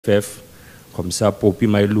EFF, Komsa Popi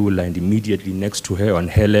Mailula, and immediately next to her on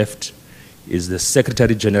her left is the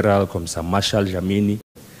Secretary General, Komsa Marshal Jamini.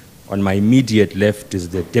 On my immediate left is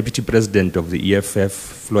the Deputy President of the EFF,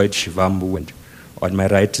 Floyd Shivambu, and on my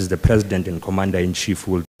right is the President and Commander-in-Chief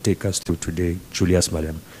who will take us through today, Julius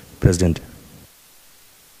Malema. President.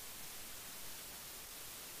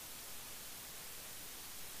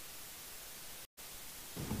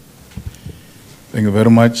 Thank you very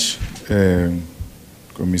much,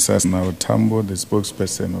 Commissar Tambo, the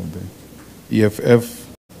spokesperson of the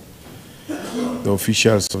EFF, the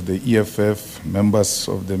officials of the EFF, members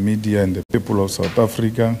of the media and the people of South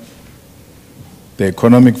Africa. The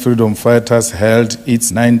Economic Freedom Fighters held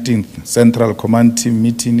its 19th Central Command Team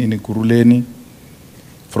meeting in Ekurhuleni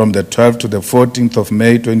from the 12th to the 14th of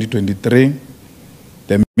May 2023.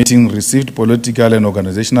 The meeting received political and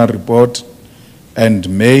organizational report and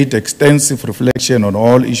made extensive reflection on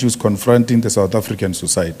all issues confronting the South African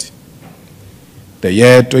society. The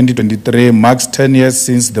year 2023 marks 10 years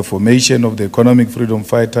since the formation of the Economic Freedom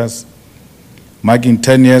Fighters, marking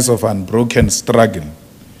 10 years of unbroken struggle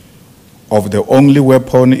of the only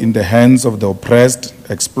weapon in the hands of the oppressed,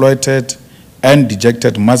 exploited, and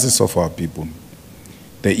dejected masses of our people.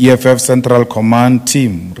 The EFF Central Command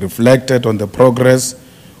Team reflected on the progress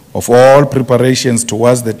of all preparations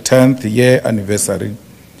towards the 10th year anniversary,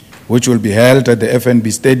 which will be held at the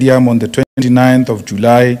FNB Stadium on the 29th of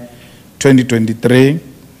July 2023,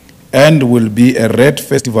 and will be a red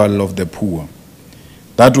festival of the poor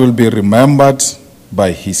that will be remembered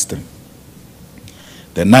by history.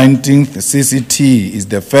 The 19th CCT is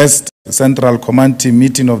the first Central Command Team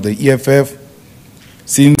meeting of the EFF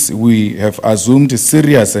since we have assumed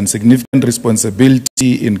serious and significant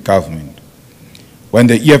responsibility in government. When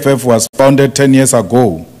the EFF was founded 10 years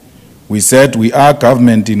ago, we said we are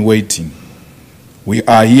government in waiting. We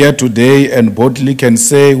are here today and boldly can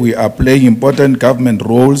say we are playing important government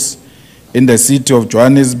roles in the city of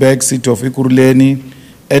Johannesburg, city of Ekurhuleni,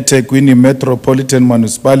 eThekwini Metropolitan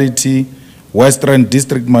Municipality, Western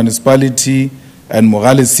District Municipality, and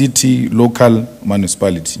Mogale City Local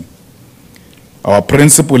Municipality. Our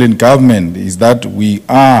principle in government is that we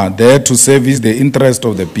are there to service the interest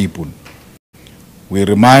of the people. We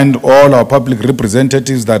remind all our public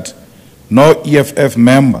representatives that no EFF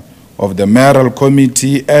member of the mayoral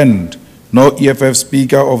committee and no EFF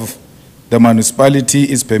speaker of the municipality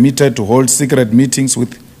is permitted to hold secret meetings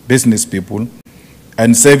with business people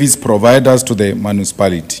and service providers to the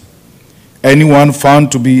municipality. Anyone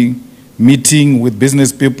found to be meeting with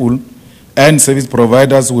business people and service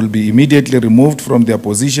providers will be immediately removed from their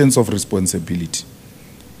positions of responsibility.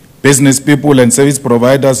 Business people and service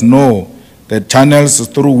providers know the channels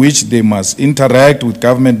through which they must interact with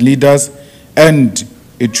government leaders, and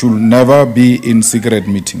it should never be in secret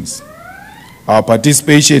meetings. Our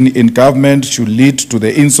participation in government should lead to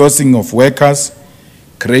the insourcing of workers,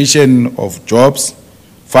 creation of jobs,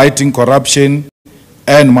 fighting corruption,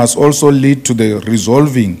 and must also lead to the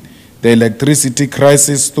resolving the electricity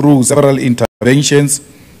crisis through several interventions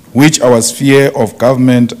which our sphere of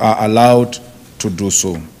government are allowed to do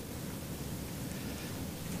so.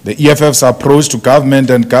 The EFF's approach to government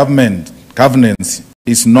and governance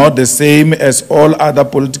is not the same as all other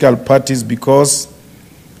political parties because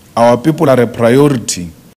our people are a priority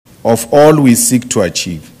of all we seek to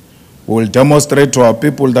achieve. We will demonstrate to our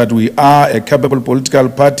people that we are a capable political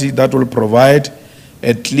party that will provide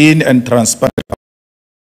a clean and transparent.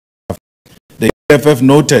 The EFF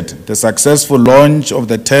noted the successful launch of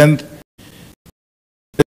the 10th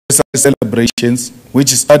celebrations, which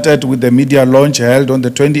started with the media launch held on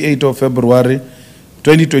the 28th of February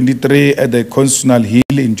 2023 at the Constitutional Hill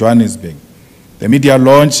in Johannesburg. The media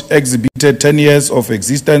launch exhibited 10 years of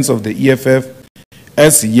existence of the EFF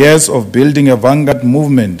as years of building a vanguard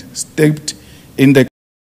movement steeped in the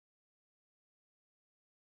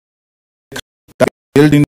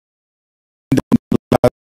building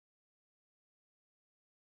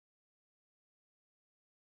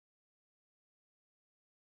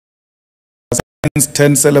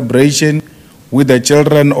 10 celebration with the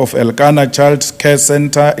children of Elkanah Child Care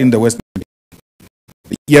Center in the West.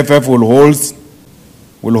 The EFF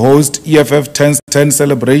will host EFF 10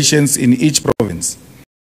 celebrations in each province.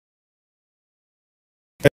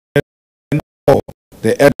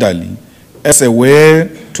 The elderly as a way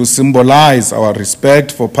to symbolize our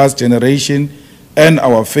respect for past generation and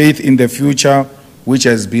our faith in the future which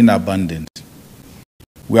has been abundant.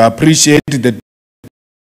 We appreciate the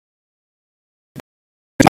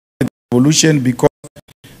evolution because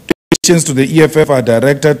donations to the EFF are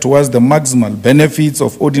directed towards the maximal benefits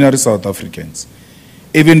of ordinary South Africans.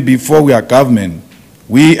 Even before we are government,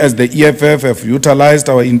 We as the EFF have utilized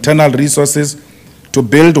our internal resources to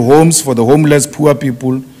build homes for the homeless poor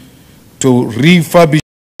people, to refurbish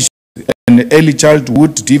early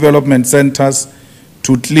childhood development centers,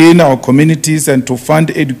 to clean our communities and to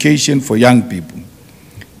fund education for young people.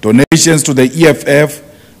 Donations to the EFF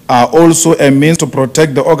are also a means to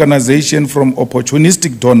protect the organization from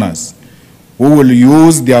opportunistic donors who will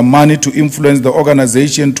use their money to influence the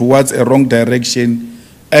organization towards a wrong direction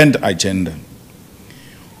and agenda.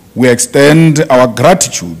 We extend our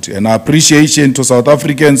gratitude and appreciation to South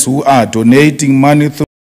Africans who are donating money through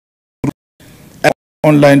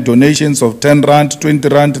online donations of 10 Rand, 20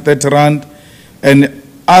 Rand, 30 Rand, and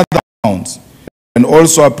other amounts. And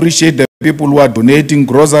also appreciate the people who are donating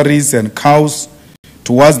groceries and cows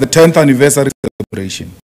towards the 10th anniversary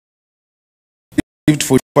celebration. We received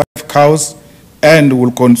 45 cows and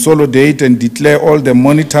will consolidate and declare all the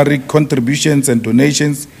monetary contributions and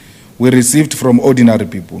donations we received from ordinary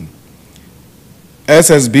people. As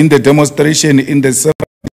has been the demonstration in the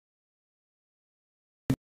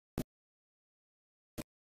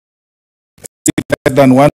less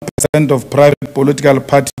than 1% of private political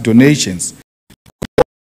party donations.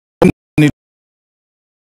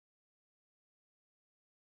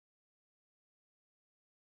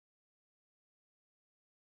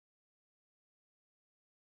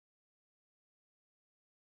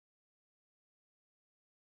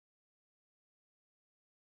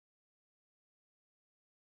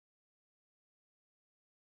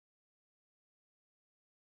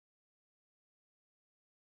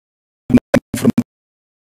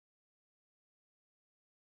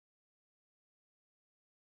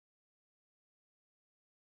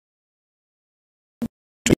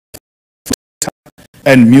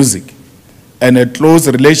 And music, and a close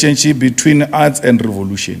relationship between arts and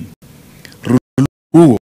revolution.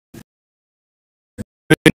 The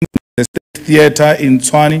State Theatre in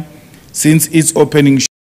Tshwane since its opening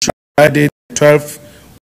Friday 12th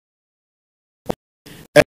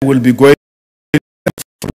and will be going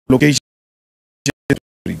to location.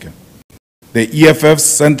 The EFF's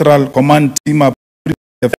Central Command team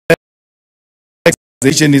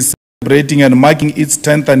is celebrating and marking its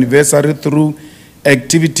 10th anniversary through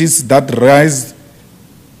activities that raise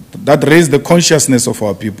the consciousness of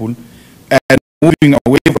our people and moving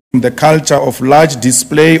away from the culture of large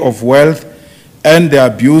display of wealth and the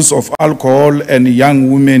abuse of alcohol and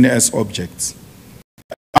young women as objects.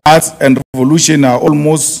 Arts and revolution are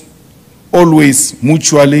almost always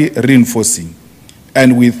mutually reinforcing.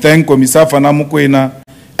 And we thank Commissar Fanamukwena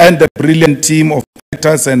and the brilliant team of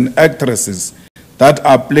actors and actresses that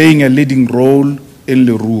are playing a leading role in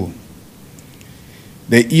Leruo.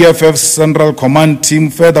 The EFF's Central Command team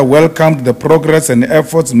further welcomed the progress and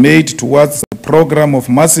efforts made towards the program of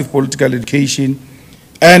massive political education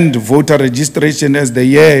and voter registration, as the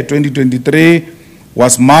year 2023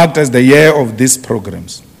 was marked as the year of these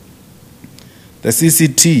programs. The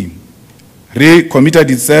CCT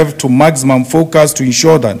recommitted itself to maximum focus to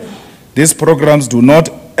ensure that these programs do not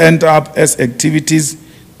end up as activities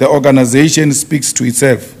the organization speaks to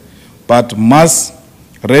itself, but must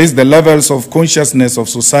raise the levels of consciousness of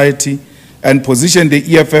society and position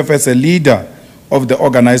the EFF as a leader of the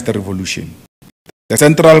organized revolution. The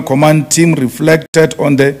Central Command team reflected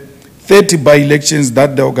on the 30 by-elections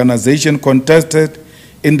that the organization contested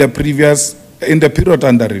in the period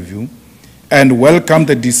under review and welcomed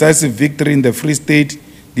the decisive victory in the Free State,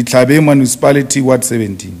 the Tlabe Municipality, Ward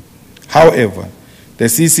 17. However, the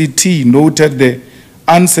CCT noted the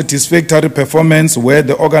unsatisfactory performance where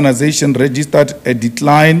the organization registered a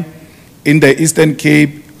decline in the Eastern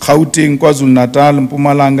Cape, Gauteng, KwaZulu-Natal,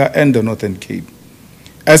 Mpumalanga, and the Northern Cape.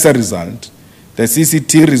 As a result, the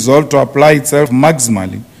CCT resolved to apply itself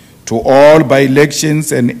maximally to all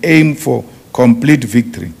by-elections and aim for complete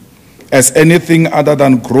victory, as anything other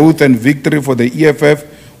than growth and victory for the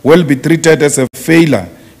EFF will be treated as a failure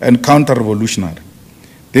and counter-revolutionary.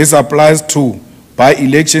 This applies to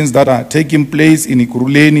by-elections that are taking place in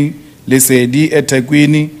Ikuruleni, Lesedi,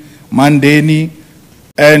 eThekwini, Mandeni,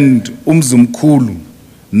 and Umzimkhulu,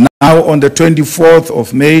 now on the 24th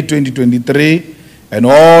of May 2023, and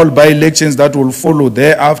all by-elections that will follow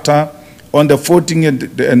thereafter on the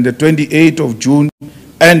 14th and the 28th of June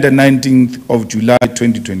and the 19th of July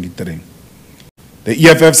 2023. The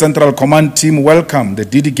EFF Central Command team welcomed the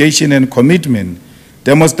dedication and commitment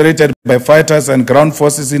demonstrated by fighters and ground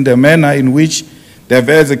forces in the manner in which they have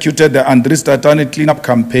executed the Andries Tatane cleanup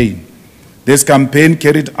campaign. This campaign,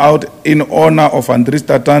 carried out in honor of Andries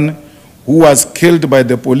Tatane, who was killed by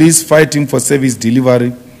the police fighting for service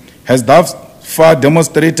delivery, has thus far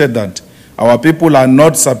demonstrated that our people are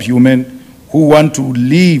not subhuman who want to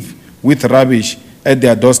live with rubbish at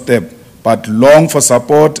their doorstep, but long for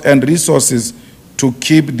support and resources to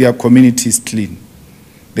keep their communities clean.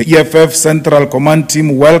 The EFF Central Command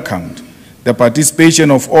team welcomed the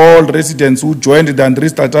participation of all residents who joined the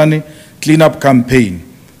Andries Tatane cleanup campaign.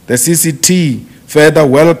 The CCT further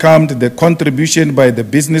welcomed the contribution by the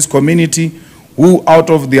business community who, out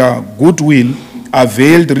of their goodwill,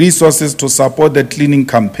 availed resources to support the cleaning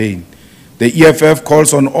campaign. The EFF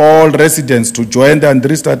calls on all residents to join the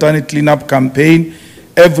Andries Tatane cleanup campaign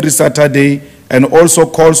every Saturday, and also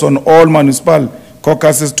calls on all municipal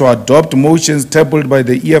caucuses to adopt motions tabled by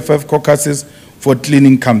the EFF caucuses for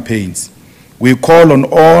cleaning campaigns. We call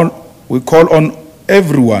on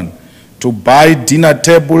everyone to buy dinner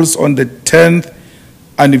tables on the 10th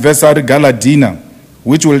anniversary gala dinner,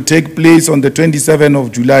 which will take place on the 27th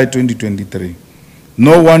of July 2023.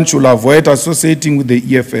 No one should avoid associating with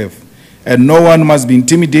the EFF, and no one must be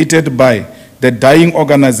intimidated by the dying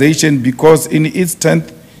organization because in its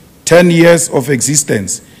 10 years of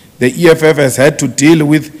existence, the EFF has had to deal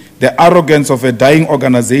with the arrogance of a dying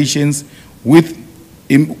organization which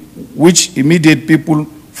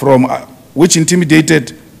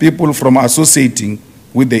intimidated people from associating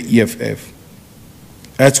with the EFF.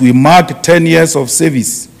 As we mark 10 years of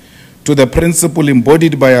service to the principle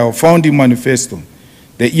embodied by our founding manifesto,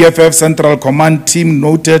 the EFF Central Command team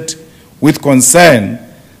noted with concern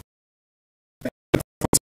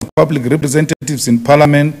public representatives in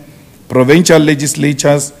Parliament, provincial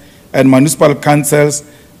legislatures, and municipal councils,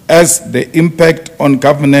 as the impact on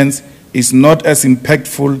governance is not as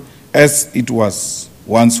impactful as it once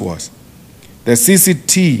was. The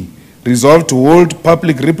CCT resolved to hold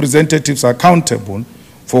public representatives accountable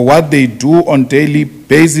for what they do on a daily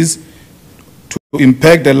basis to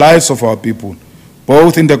impact the lives of our people,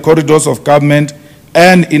 both in the corridors of government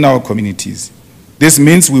and in our communities. This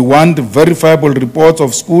means we want verifiable reports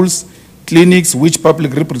of schools, clinics which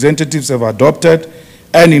public representatives have adopted,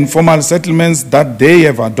 and informal settlements that they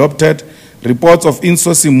have adopted, reports of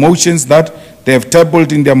insourcing motions that they have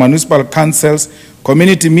tabled in their municipal councils,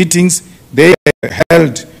 community meetings they have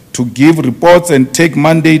held to give reports and take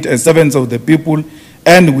mandate as servants of the people,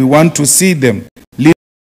 and we want to see them lead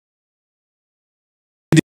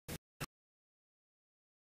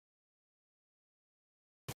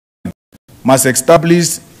must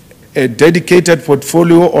establish a dedicated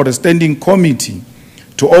portfolio or a standing committee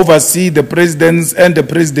to oversee the presidents and the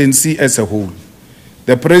presidency as a whole.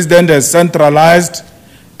 The president has centralized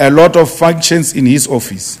a lot of functions in his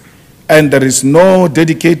office, and there is no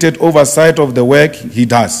dedicated oversight of the work he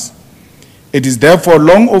does. It is therefore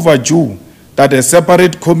long overdue that a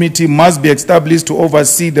separate committee must be established to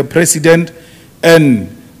oversee the president, and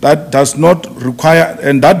that does not require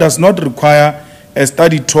a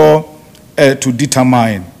study tour to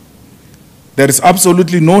determine. There is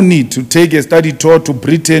absolutely no need to take a study tour to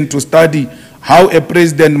Britain to study how a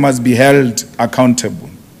president must be held accountable.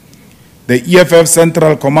 The EFF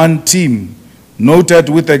Central Command team noted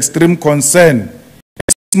with extreme concern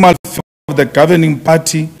of the governing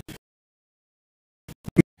party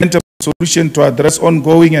a solution to address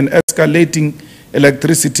ongoing and escalating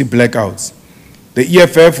electricity blackouts. The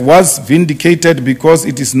EFF was vindicated because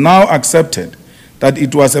it is now accepted that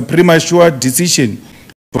it was a premature decision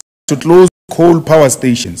to close coal power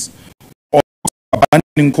stations or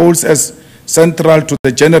abandoning coals as central to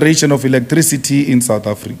the generation of electricity in South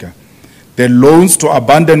Africa. The loans to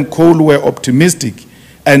abandon coal were optimistic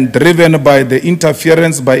and driven by the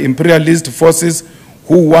interference by imperialist forces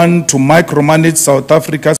who want to micromanage South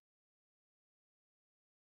Africa's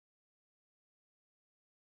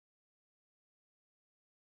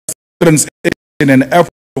in an effort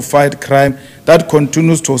to fight crime that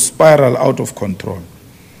continues to spiral out of control.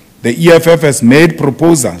 The EFF has made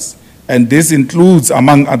proposals, and this includes,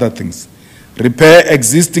 among other things, repair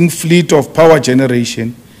existing fleet of power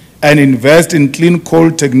generation and invest in clean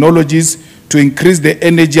coal technologies to increase the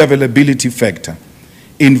energy availability factor.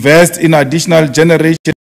 Invest in additional generation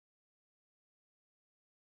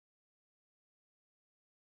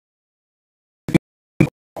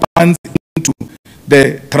into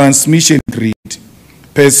the transmission grid.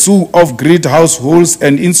 Pursue off-grid households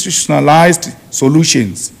and institutionalized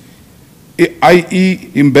solutions,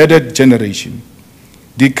 i.e. embedded generation.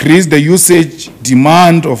 Decrease the usage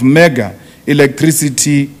demand of mega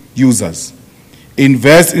electricity users.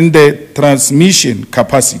 Invest in the transmission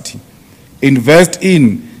capacity. Invest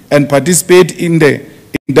in and participate in the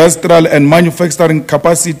industrial and manufacturing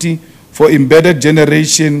capacity for embedded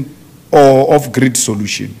generation or off-grid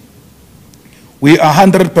solution. We are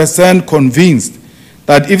 100% convinced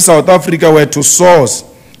that if South Africa were to source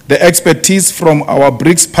the expertise from our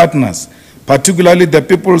BRICS partners, particularly the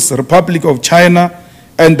People's Republic of China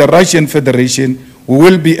and the Russian Federation, we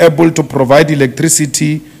will be able to provide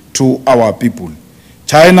electricity to our people.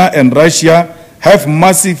 China and Russia have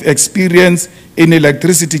massive experience in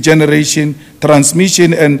electricity generation,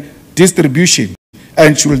 transmission, and distribution,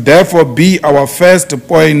 and should therefore be our first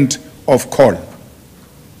point of call.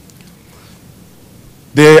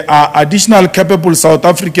 There are additional capable South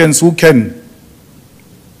Africans who can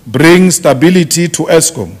bring stability to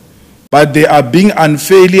ESCOM, but they are being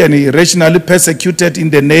unfairly and irrationally persecuted in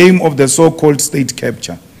the name of the so-called state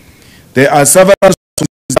capture. There are several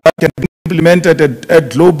solutions that can be implemented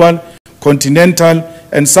at global, continental,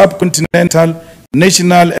 and subcontinental,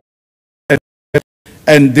 national,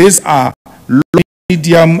 and these are long,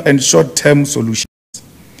 medium, and short-term solutions.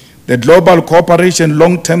 The global cooperation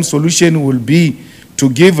long-term solution will be to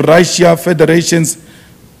give Russia Federation's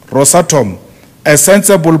Rosatom a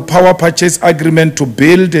sensible power purchase agreement to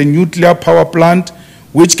build a nuclear power plant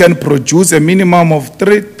which can produce a minimum of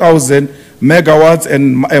 3,000 megawatts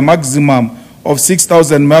and a maximum of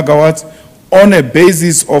 6,000 megawatts on a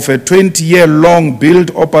basis of a 20-year-long build,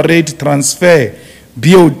 operate, transfer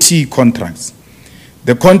BOT contracts.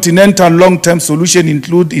 The continental long-term solution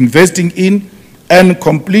includes investing in and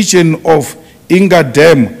completion of Inga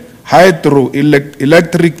Dam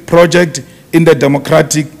hydroelectric project in the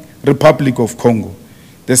Democratic Republic of Congo.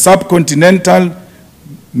 The subcontinental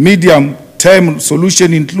medium-term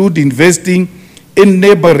solution includes investing in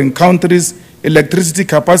neighboring countries' electricity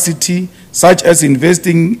capacity, such as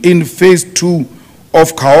investing in phase 2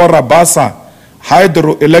 of Kahora Bassa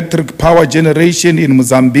hydroelectric power generation in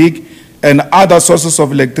Mozambique and other sources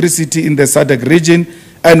of electricity in the SADC region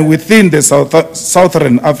and within the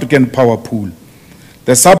Southern African power pool.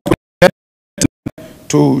 The subcontinental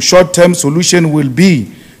to short-term solution will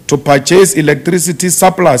be to purchase electricity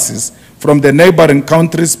surpluses from the neighboring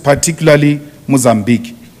countries, particularly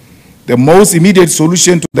Mozambique. The most immediate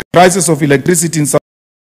solution to the crisis of electricity in South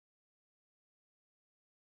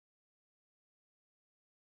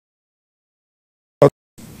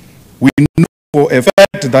we know for a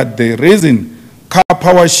fact that the reason car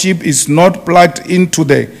power ship is not plugged into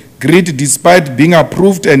the grid despite being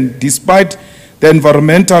approved and despite the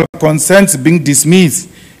environmental concerns being dismissed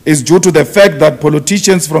is due to the fact that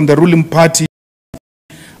politicians from the ruling party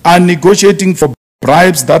are negotiating for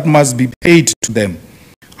bribes that must be paid to them.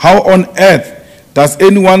 How on earth does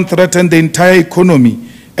anyone threaten the entire economy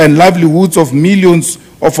and livelihoods of millions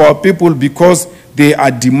of our people because they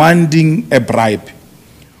are demanding a bribe?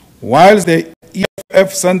 Whilst the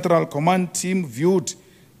EFF Central Command team viewed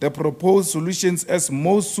the proposed solutions as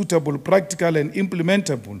most suitable, practical, and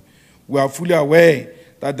implementable, we are fully aware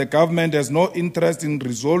that the government has no interest in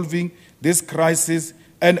resolving this crisis,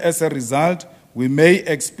 and as a result, we may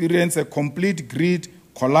experience a complete grid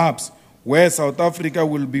collapse where South Africa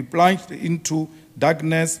will be plunged into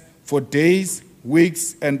darkness for days,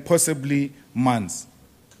 weeks, and possibly months.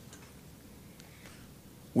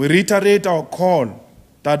 We reiterate our call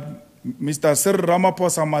that Mr. Cyril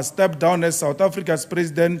Ramaphosa must step down as South Africa's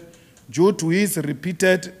president due to his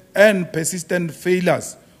repeated and persistent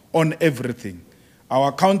failures on everything.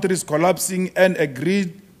 Our country is collapsing, and a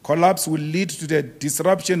grid collapse will lead to the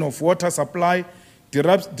disruption of water supply,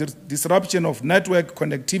 disruption of network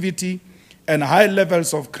connectivity, and high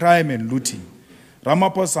levels of crime and looting.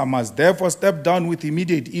 Ramaphosa must therefore step down with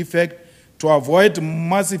immediate effect to avoid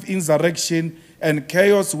massive insurrection and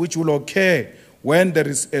chaos which will occur when there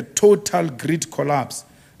is a total grid collapse.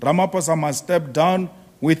 Ramaphosa must step down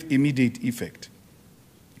with immediate effect.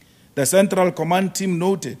 The Central Command team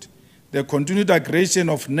noted the continued aggression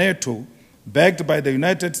of NATO, backed by the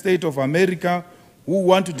United States of America, who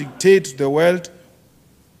want to dictate to the world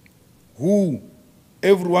who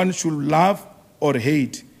everyone should love or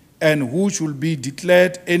hate, and who should be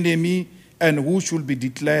declared enemy and who should be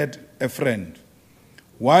declared a friend.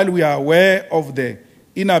 While we are aware of the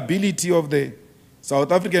inability of the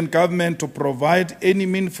South African government to provide any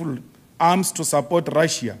meaningful arms to support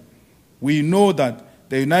Russia, we know that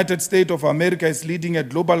the United States of America is leading a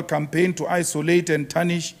global campaign to isolate and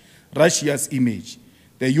tarnish Russia's image.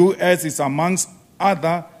 The U.S. is amongst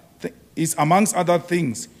other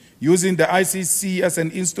things using the ICC as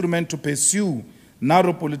an instrument to pursue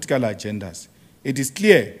narrow political agendas. It is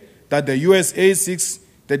clear that the USA seeks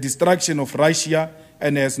the destruction of Russia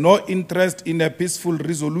and has no interest in a peaceful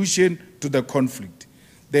resolution to the conflict.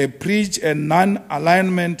 They preach a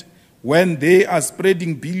non-alignment when they are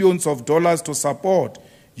spreading billions of dollars to support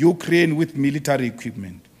Ukraine with military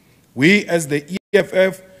equipment. We, as the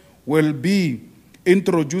EFF, will be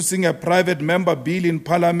introducing a private member bill in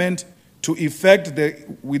Parliament to effect the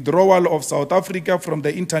withdrawal of South Africa from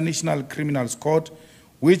the International Criminal Court,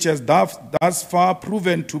 which has thus far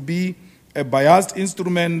proven to be a biased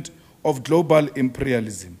instrument of global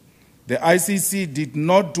imperialism. The ICC did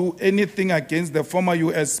not do anything against the former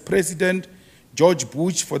US President George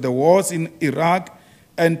Bush for the wars in Iraq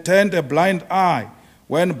and turned a blind eye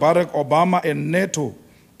when Barack Obama and NATO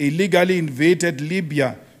illegally invaded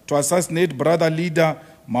Libya to assassinate brother leader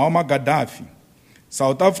Muammar Gaddafi.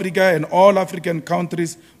 South Africa and all African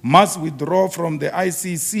countries must withdraw from the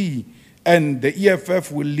ICC, and the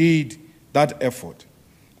EFF will lead that effort.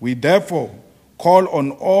 We therefore call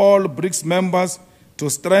on all BRICS members to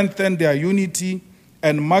strengthen their unity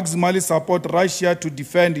and maximally support Russia to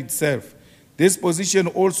defend itself. This position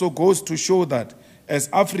also goes to show that as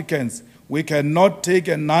Africans, we cannot take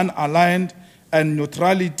a non-aligned and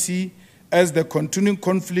neutrality as the continuing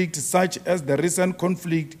conflict, such as the recent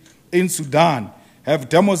conflict in Sudan, have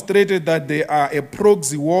demonstrated that there are a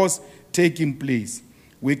proxy wars taking place.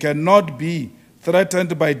 We cannot be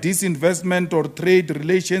threatened by disinvestment or trade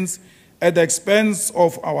relations at the expense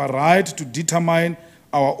of our right to determine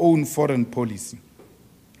our own foreign policy.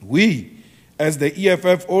 We, as the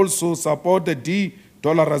EFF, also support the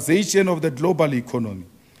de-dollarization of the global economy.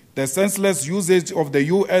 The senseless usage of the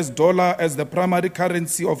US dollar as the primary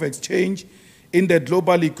currency of exchange in the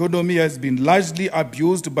global economy has been largely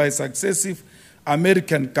abused by successive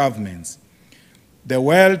American governments. The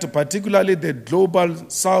world, particularly the global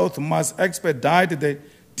South, must expedite the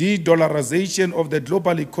de-dollarization of the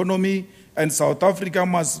global economy, and South Africa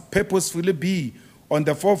must purposefully be on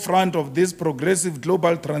the forefront of this progressive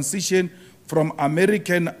global transition from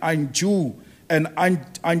American undue and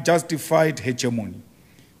unjustified hegemony.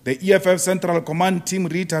 The EFF Central Command Team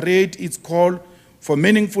reiterates its call for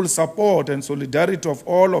meaningful support and solidarity of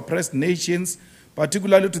all oppressed nations,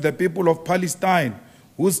 particularly to the people of Palestine,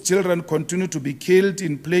 whose children continue to be killed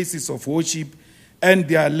in places of worship, and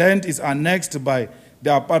their land is annexed by the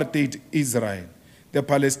apartheid Israel. The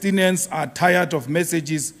Palestinians are tired of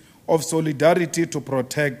messages of solidarity to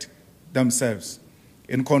protect themselves.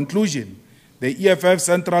 In conclusion, the EFF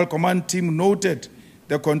Central Command Team noted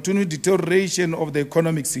the continued deterioration of the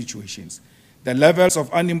economic situations, the levels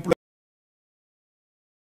of unemployment,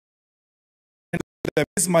 and the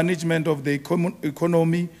mismanagement of the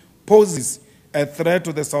economy poses a threat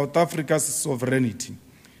to the South Africa's sovereignty.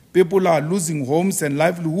 People are losing homes and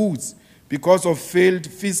livelihoods because of failed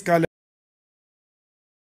fiscal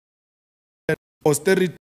and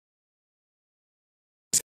austerity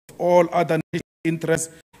of all other national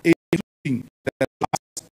interests, including the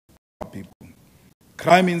lives of our people.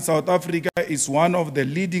 Crime in South Africa is one of the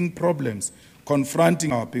leading problems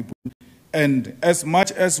confronting our people, and as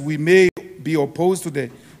much as we may be opposed to the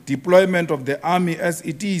deployment of the army as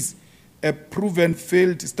it is a proven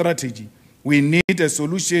failed strategy, we need a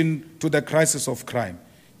solution to the crisis of crime.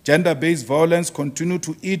 Gender-based violence continues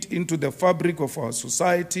to eat into the fabric of our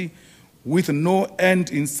society with no end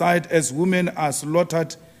in sight as women are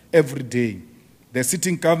slaughtered every day. The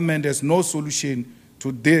sitting government has no solution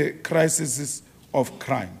to the crisis of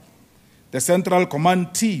crime. The Central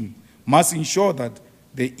Command Team must ensure that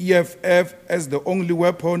the EFF, as the only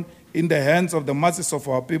weapon in the hands of the masses of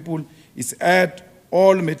our people, is at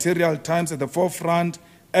all material times at the forefront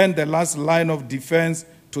and the last line of defense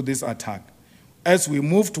to this attack. As we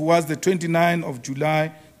move towards the 29th of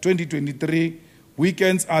July 2023,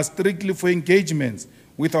 weekends are strictly for engagements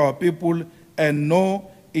with our people, and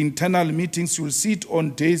no internal meetings should sit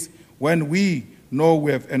on days when we know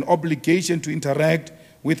we have an obligation to interact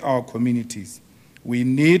with our communities. We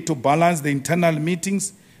need to balance the internal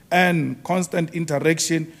meetings and constant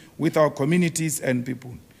interaction with our communities and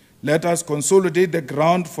people. Let us consolidate the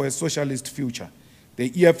ground for a socialist future.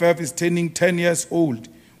 The EFF is turning 10 years old.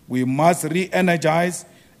 We must re-energize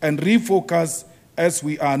and refocus, as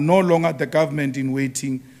we are no longer the government in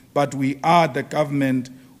waiting, but we are the government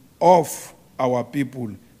of our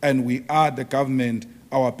people, and we are the government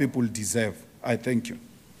our people deserve. I thank you.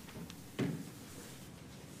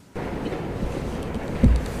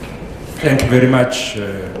 Thank you very much,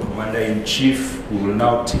 Commander-in-Chief. We will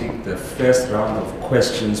now take the first round of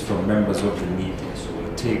questions from members of the media. So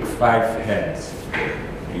we'll take 5 hands.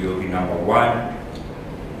 You'll be number 1,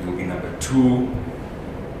 you'll be number 2,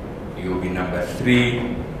 you'll be number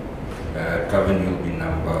 3, Kevin, you'll be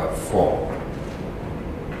number 4.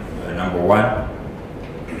 Number 1.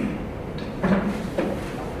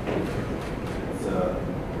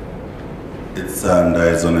 It's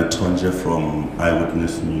Ndaizone Tonje from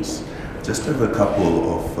Eyewitness News. Just have a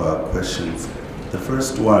couple of questions. The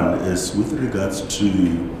first one is with regards to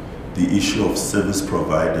the issue of service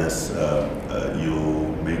providers.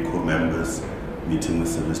 Your main for members, meeting with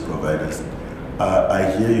service providers.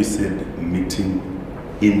 I hear you said meeting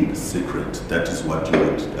in secret. That is what you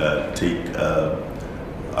would take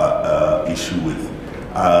issue with.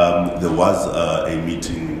 There was a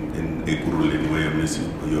meeting in Ekurhuleni where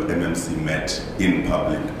your MMC met in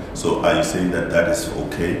public. So are you saying that that is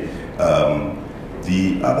okay?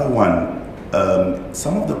 The other one,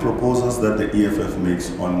 some of the proposals that the EFF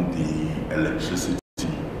makes on the electricity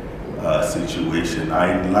situation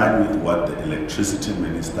are in line with what the electricity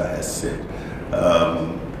minister has said.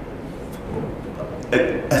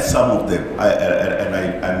 Some of them,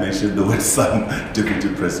 I mentioned the word some, Deputy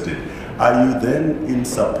President. Are you then in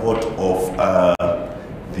support of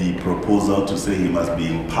the proposal to say he must be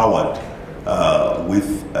empowered with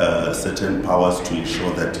certain powers to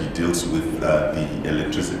ensure that he deals with the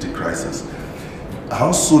electricity crisis?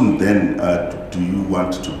 How soon then do you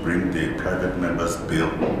want to bring the private members bill?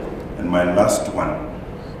 And my last one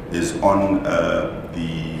is on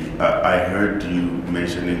I heard you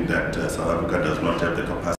mentioning that South Africa does not have the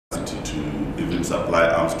capacity to even supply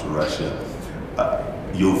arms to Russia.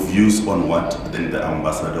 Your views on what then the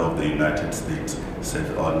ambassador of the United States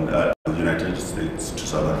said on United States to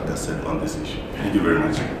South Africa said on this issue. Thank you very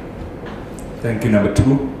much. Thank you. Number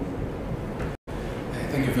two.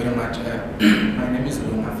 Thank you very much. My name is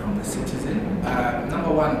Luna from The Citizen.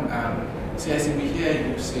 Number one, CIC, we hear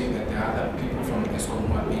you say that there are other people from ESCOM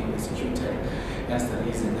who are being persecuted. That's the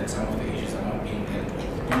reason that some of the issues are not being dealt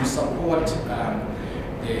with. Do you support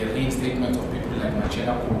the reinstatement of people like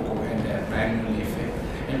Machela Koko and Brian Mulefe?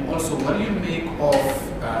 And also, what do you make of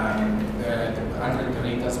the Andre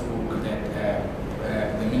Reiter's book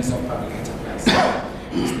that the Minister of Public Enterprise,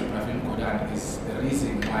 Mr. Pravin Gordhan, is the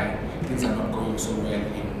reason why things are not going so well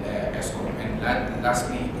in ESCOM? And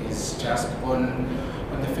lastly is just on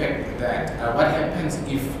the fact that what happens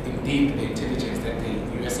if indeed the intelligence that the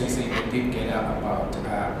USA say they did gather about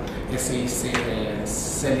SA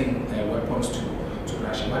selling weapons to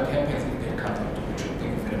Russia, what happens if they come out to the truth?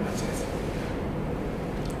 Thank you very much. Yes.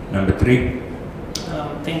 Number three.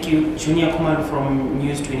 Thank you. Junior Kumar from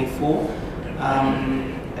News 24.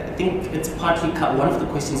 I think it's partly one of the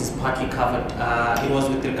questions is partly covered. It was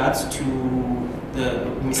with regards to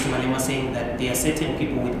Mr. Malema saying that there are certain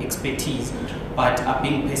people with expertise but are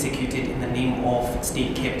being persecuted in the name of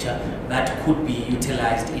state capture that could be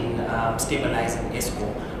utilized in stabilizing ESCO.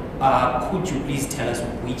 Could you please tell us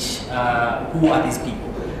who are these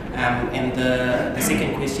people? And the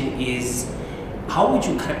second question is, how would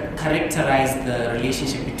you characterize the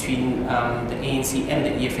relationship between the ANC and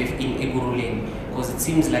the EFF in Ekurhuleni? Because it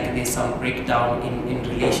seems like there's some breakdown in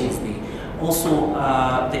relations there. Also,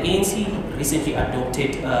 the ANC recently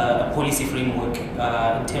adopted a policy framework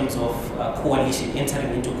in terms of coalition,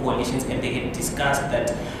 entering into coalitions, and they had discussed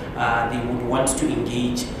that they would want to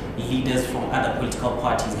engage leaders from other political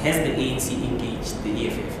parties. Has the ANC engaged the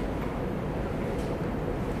EFF?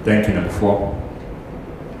 Thank you. Number four.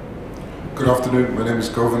 Good afternoon. My name is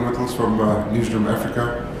Govan Whittles from Newsroom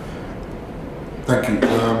Africa. Thank you.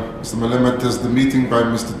 Mr. Malema, does the meeting by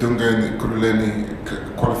Mr. Dunga in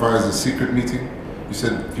Ekurhuleni qualify as a secret meeting? You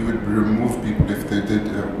said you would remove people if they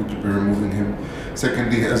did. Would you be removing him?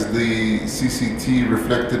 Secondly, has the CCT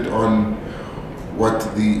reflected on what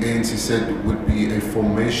the ANC said would be a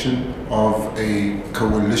formation of a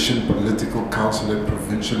coalition political council at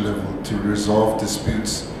provincial level to resolve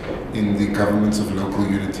disputes in the governments of local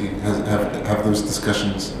unity? Have those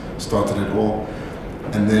discussions started at all?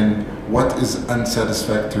 And then, what is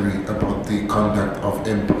unsatisfactory about the conduct of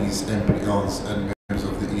MPs, MPLs, and members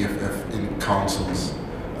of the EFF in councils,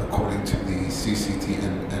 according to the CCT,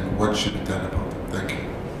 and what should be done about it? Thank you.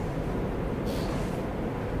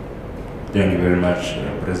 Thank you very much,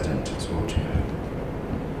 President. It's over to you.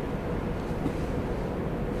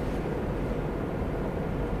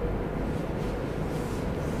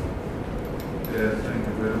 Thank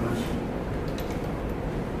you very much.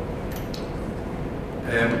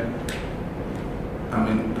 I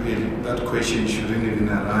mean, really, that question shouldn't even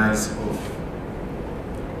arise of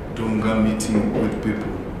Dunga meeting with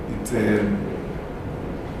people.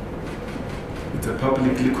 It's a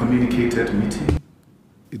publicly communicated meeting.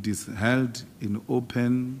 It is held in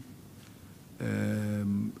open,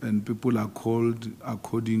 and people are called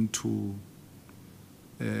according to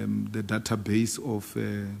the database of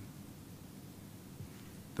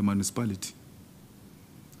the municipality.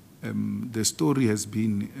 The story has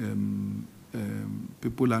been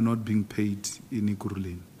people are not being paid in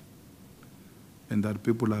Ekurhuleni, and that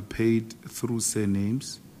people are paid through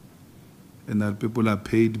surnames, and that people are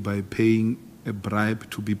paid by paying a bribe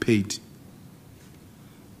to be paid.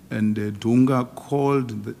 And Dunga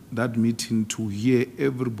called that meeting to hear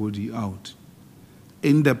everybody out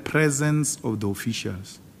in the presence of the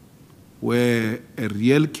officials, where a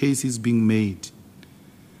real case is being made.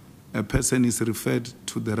 A person is referred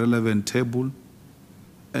to the relevant table,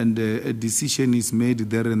 and a decision is made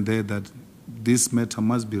there and there that this matter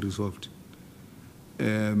must be resolved.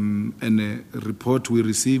 And a report we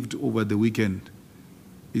received over the weekend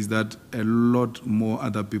is that a lot more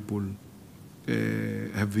other people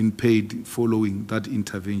have been paid following that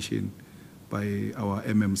intervention by our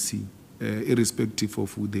MMC, irrespective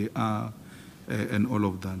of who they are and all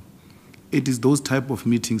of that. It is those type of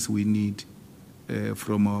meetings we need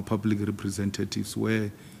from our public representatives,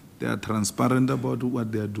 where they are transparent about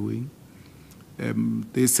what they are doing.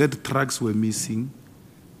 They said trucks were missing.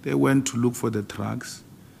 They went to look for the trucks.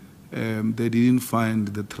 They didn't find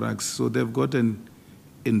the trucks, so they've got an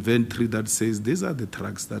inventory that says these are the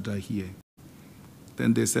trucks that are here.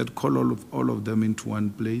 Then they said call all of them into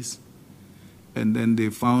one place, and then they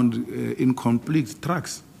found incomplete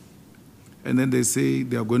trucks. And then they say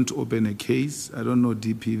they are going to open a case. I don't know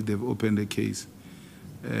DP if they've opened a case.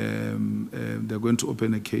 They're going to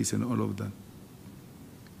open a case and all of that.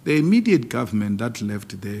 The immediate government that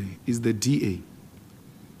left there is the DA.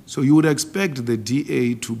 So you would expect the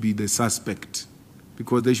DA to be the suspect,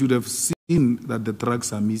 because they should have seen that the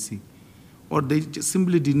trucks are missing, or they just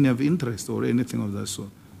simply didn't have interest or anything of that sort.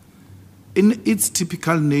 In its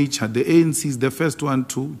typical nature, the ANC is the first one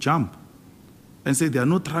to jump and say there are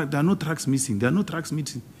no trucks missing. There are no trucks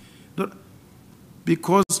missing.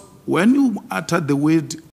 Because when you utter the word,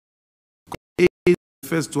 ANC is the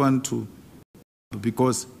first one to,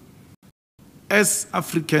 because as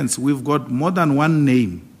Africans, we've got more than one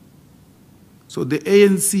name. So the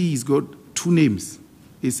ANC has got two names.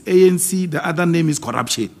 It's ANC, the other name is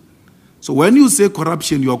corruption. So when you say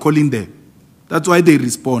corruption, you are calling them. That's why they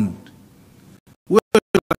respond. Where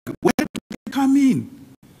do they come in?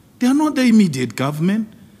 They are not the immediate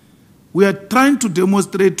government. We are trying to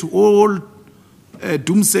demonstrate to all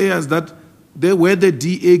doomsayers that where the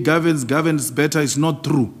DA governs better is not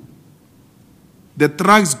true. The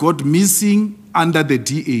trucks got missing under the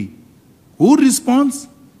DA. Who responds?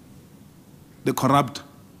 The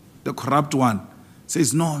corrupt one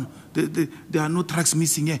says, no, there are no trucks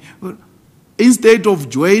missing here. Instead of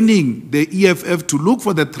joining the EFF to look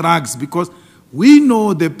for the trucks, because we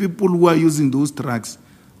know the people who are using those trucks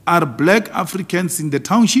are black Africans in the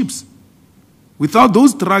townships. Without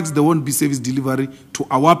those trucks, there won't be service delivery to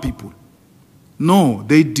our people. No,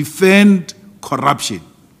 they defend corruption.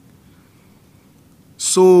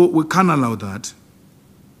 So we can't allow that.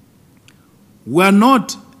 We're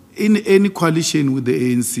not in any coalition with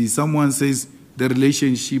the ANC. Someone says the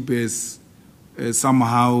relationship is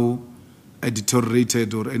somehow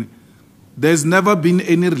deteriorated or any. There's never been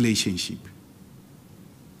any relationship.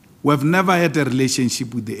 We've never had a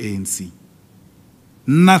relationship with the ANC.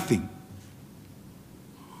 Nothing.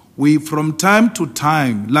 We, from time to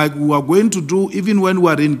time, like we are going to do even when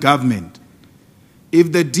we are in government,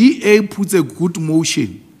 if the DA puts a good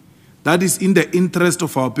motion that is in the interest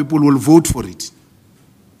of our people, we'll vote for it.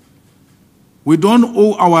 We don't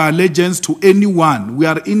owe our allegiance to anyone. We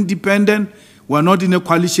are independent. We are not in a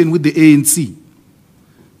coalition with the ANC.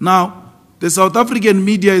 Now, the South African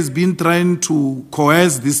media has been trying to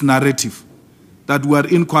coerce this narrative that we are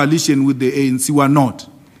in coalition with the ANC. We are not.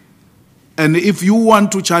 And if you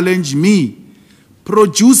want to challenge me,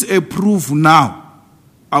 produce a proof now.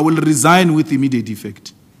 I will resign with immediate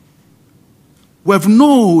effect. We have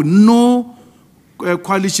no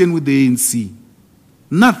coalition with the ANC.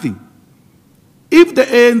 Nothing. If the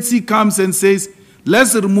ANC comes and says,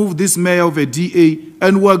 let's remove this mayor of a DA,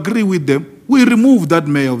 and we agree with them, we remove that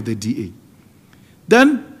mayor of the DA.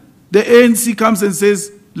 Then the ANC comes and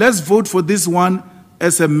says, let's vote for this one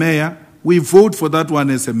as a mayor, we vote for that one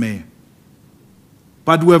as a mayor.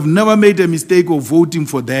 But we have never made a mistake of voting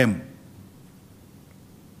for them.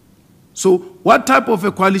 So what type of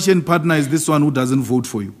a coalition partner is this one who doesn't vote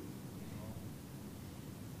for you?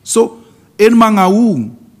 So in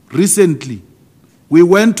Mangaung, recently, we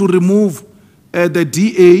went to remove the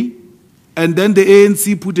DA, and then the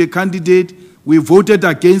ANC put a candidate. We voted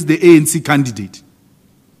against the ANC candidate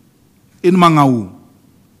in Mangaung.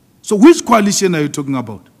 So which coalition are you talking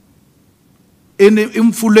about? In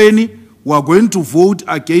Mfuleni, we are going to vote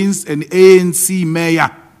against an ANC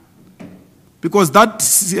mayor because that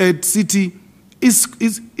city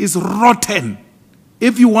is rotten.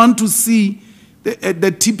 If you want to see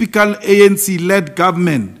the typical ANC-led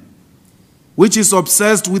government, which is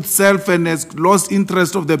obsessed with self and has lost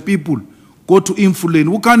interest of the people, go to Mfuleni.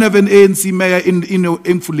 Who can't have an ANC mayor in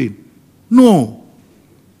Mfuleni? No.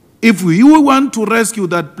 If you want to rescue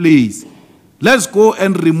that place, let's go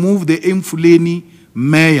and remove the Mfuleni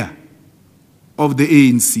mayor of the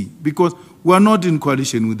ANC, because we are not in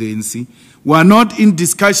coalition with the ANC. We are not in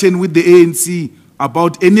discussion with the ANC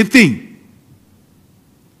about anything.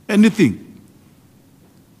 Anything.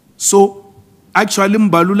 So, actually,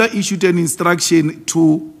 Mbalula issued an instruction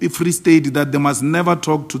to Free State that they must never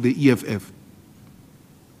talk to the EFF.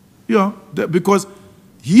 Yeah, because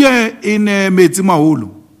here in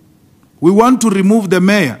Metsimaholo, we want to remove the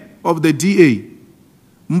mayor of the DA.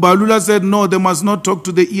 Mbalula said, no, they must not talk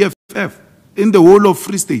to the EFF in the whole of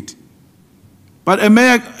Free State. But a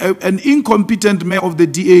mayor, an incompetent mayor of the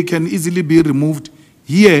DA can easily be removed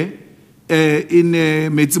here in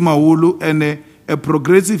Metsimaholo, and a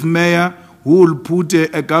progressive mayor who will put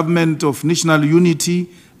a government of national unity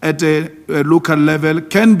at a local level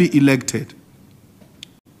can be elected.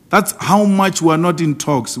 That's how much we are not in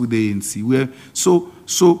talks with the ANC.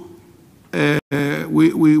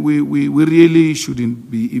 We really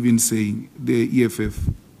shouldn't be even saying the EFF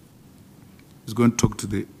is going to talk to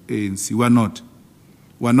the ANC. We are not.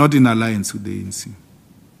 We are not in alliance with the ANC.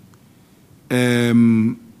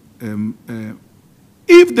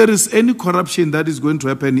 If there is any corruption that is going to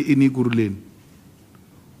happen in Ekurhuleni,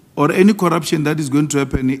 or any corruption that is going to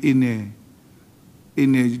happen in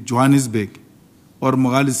Johannesburg, or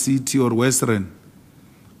Mogale City, or Western,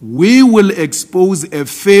 we will expose a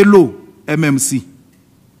fellow MMC.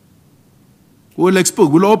 We'll expose,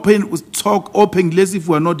 we'll talk openly as if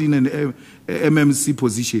we are not in an MMC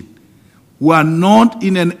position. We are not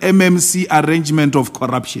in an MMC arrangement of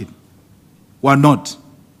corruption. We are not.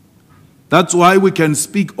 That's why we can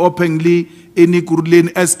speak openly in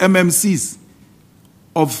Ekurhuleni as MMCs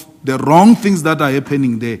of the wrong things that are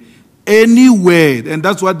happening there. Anywhere, and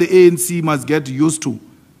that's what the ANC must get used to.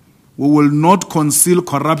 We will not conceal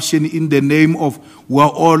corruption in the name of we are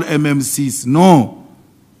all MMCs. No,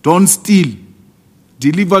 don't steal.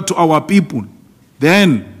 Deliver to our people.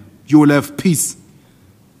 Then you will have peace.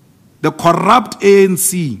 The corrupt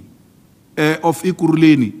ANC of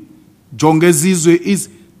Ekurhuleni, Jongezizwe,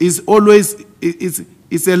 is always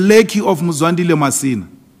a lecky of Mzwandile Masina.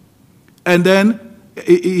 And then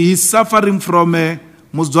he's suffering from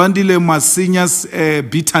Mzwandile Masina's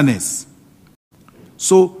bitterness.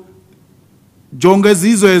 So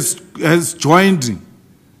Jongezizwe has joined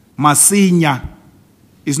Masinya.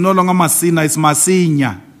 It's no longer Masina, it's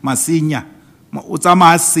Masinya. Masinya.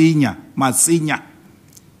 Masinya.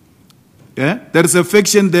 Yeah? There is a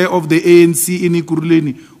faction there of the ANC in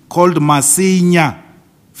Ekurhuleni called Masinya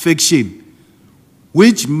faction,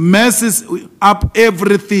 which messes up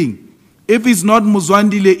everything. If it's not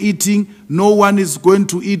Mzwandile eating, no one is going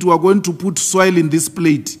to eat. We are going to put soil in this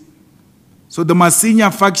plate. So the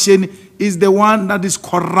Masinya faction is the one that is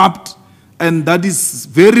corrupt and that is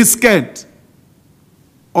very scared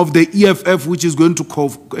of the EFF, which is going to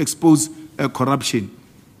expose corruption.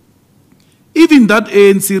 Even that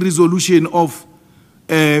ANC resolution of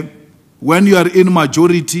when you are in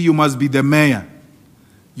majority, you must be the mayor.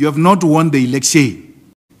 You have not won the election.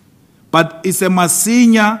 But it's a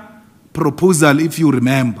Masinya proposal, if you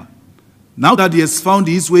remember. Now that he has found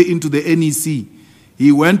his way into the NEC,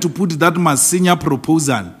 he went to put that Masinya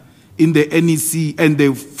proposal in the NEC and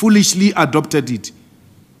they foolishly adopted it.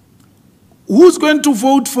 Who's going to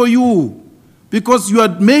vote for you? Because you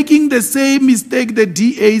are making the same mistake the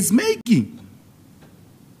DA is making.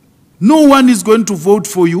 No one is going to vote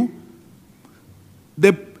for you.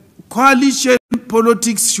 The coalition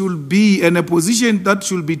politics should be, and a position that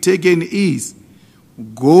should be taken is,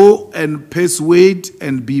 go and persuade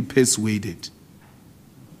and be persuaded.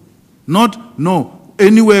 Not, no,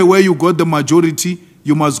 anywhere where you got the majority,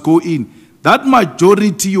 you must go in. That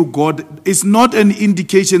majority you got is not an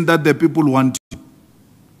indication that the people want you.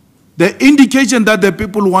 The indication that the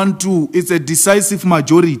people want you is a decisive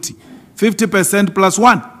majority, 50% plus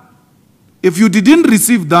 1. If you didn't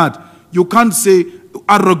receive that, you can't say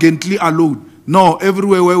arrogantly alone, no,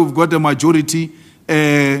 everywhere where we've got a majority,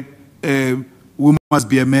 we must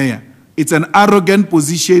be a mayor. It's an arrogant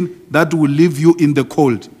position that will leave you in the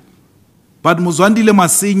cold. But Mzwandile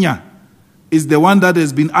Masina is the one that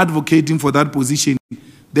has been advocating for that position.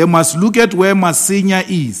 They must look at where Masina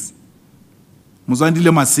is.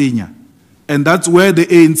 Mzwandile Masina. And that's where the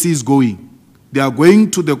ANC is going. They are going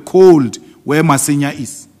to the cold where Masina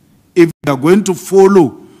is. If they are going to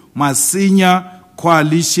follow Masina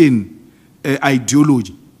coalition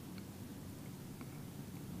ideology.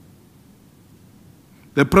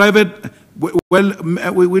 The private, well,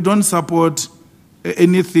 we don't support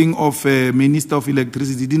anything of a Minister of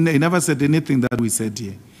Electricity. He never said anything that we said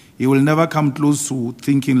here. He will never come close to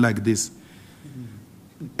thinking like this.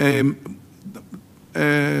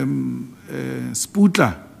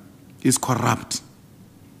 Sputler is corrupt.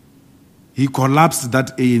 He collapsed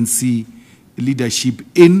that ANC leadership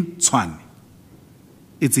in Tshwane.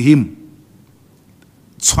 It's him.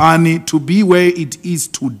 Tshwane, to be where it is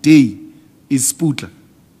today, is Sputler.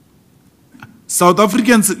 South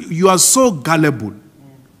Africans, you are so gullible.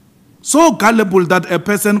 So gullible that a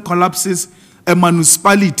person collapses a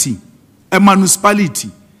municipality.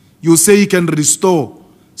 You say he can restore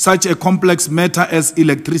such a complex matter as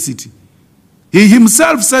electricity. He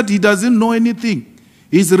himself said he doesn't know anything.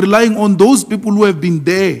 He's relying on those people who have been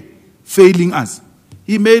there failing us.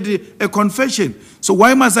 He made a confession. So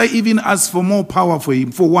why must I even ask for more power for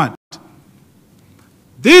him? For what?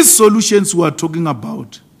 These solutions we are talking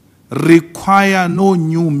about require no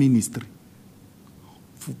new ministry.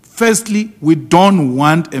 Firstly, we don't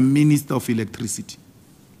want a minister of electricity.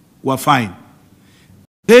 We're fine.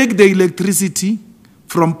 Take the electricity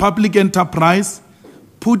from public enterprise,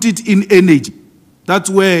 put it in energy. That's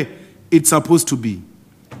where it's supposed to be.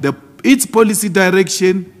 Its policy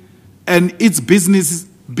direction and its businesses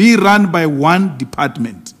be run by one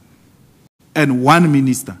department and one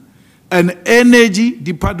minister. An energy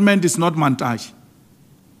department is not montage.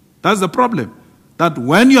 That's the problem. That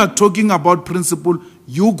when you are talking about principle,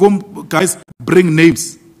 you guys bring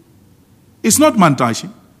names. It's not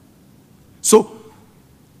montage. So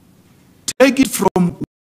take it from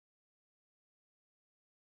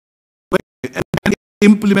and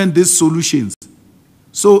implement these solutions.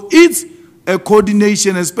 So it's a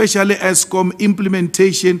coordination, especially ESCOM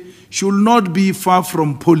implementation, should not be far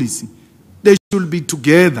from policy. They should be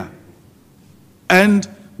together. And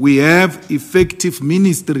we have effective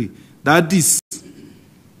ministry that is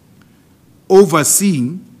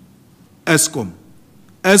overseeing ESCOM.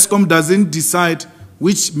 ESCOM doesn't decide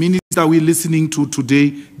which minister we're listening to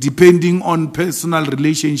today, depending on personal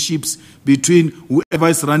relationships between whoever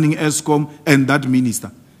is running ESCOM and that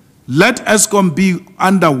minister. Let ESCOM be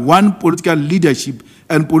under one political leadership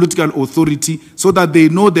and political authority so that they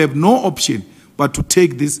know they have no option but to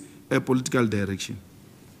take this political direction.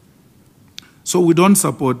 So we don't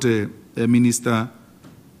support a minister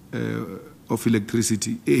of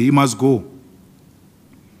electricity. He must go.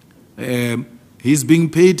 He's being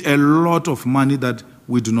paid a lot of money that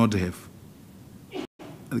we do not have.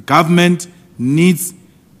 The government needs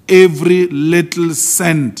every little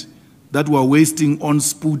cent that we're wasting on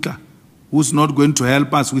Sputler, who's not going to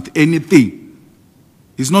help us with anything.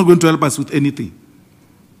 He's not going to help us with anything.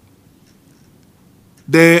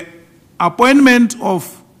 The appointment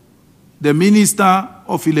of the Minister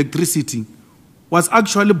of Electricity was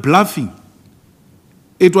actually bluffing.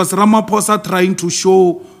 It was Ramaphosa trying to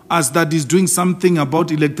show us that he's doing something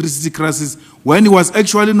about electricity crisis when he was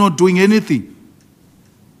actually not doing anything.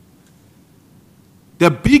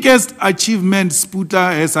 The biggest achievement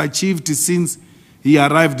Sputler has achieved since he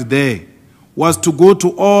arrived there was to go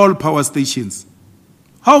to all power stations.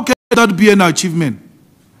 How can that be an achievement?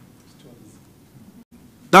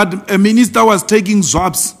 That a minister was taking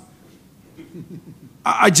zwabs,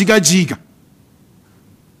 a jiga,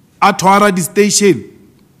 a Twara the station,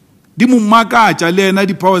 the Mumaka, Chalena,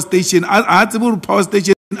 the power station, a power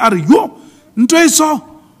station, are you?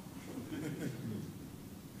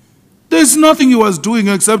 There's nothing he was doing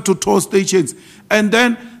except to tour stations. And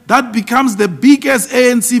then that becomes the biggest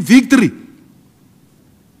ANC victory.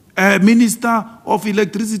 A minister of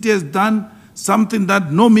electricity has done something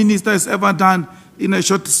that no minister has ever done in a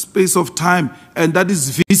short space of time, and that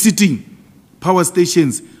is visiting power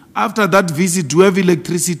stations. After that visit, do you have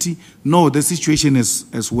electricity? No, the situation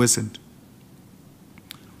has worsened.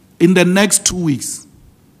 In the next 2 weeks,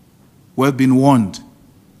 we have been warned,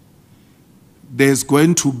 there's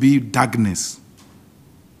going to be darkness.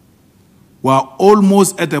 We're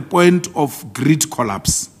almost at a point of grid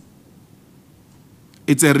collapse.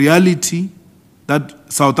 It's a reality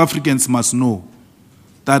that South Africans must know,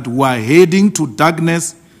 that we're heading to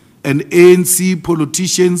darkness and ANC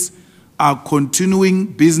politicians are continuing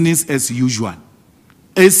business as usual,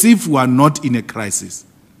 as if we are not in a crisis.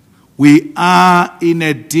 We are in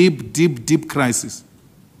a deep, deep, deep crisis.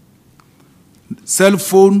 Cell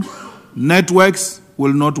phone networks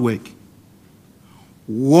will not work.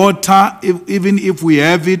 Water, even if we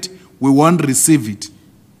have it, we won't receive it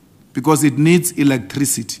because it needs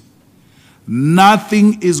electricity.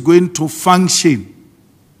 Nothing is going to function.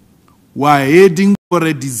 We're heading for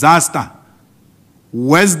a disaster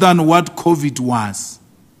worse than what COVID was.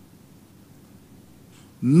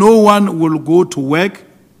 No one will go to work.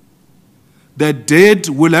 The dead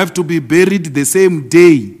will have to be buried the same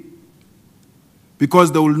day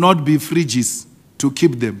because there will not be fridges to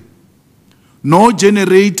keep them. No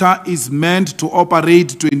generator is meant to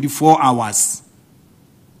operate 24 hours.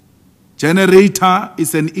 Generator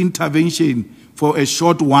is an intervention for a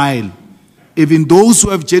short while. Even those who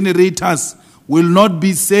have generators will not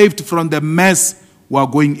be saved from the mess we are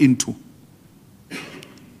going into.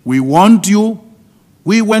 We want you.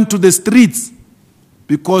 We went to the streets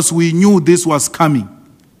because we knew this was coming.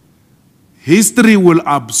 History will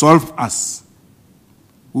absolve us.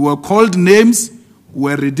 We were called names,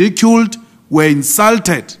 were ridiculed, were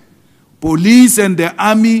insulted. Police and the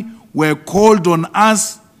army were called on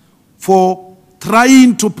us for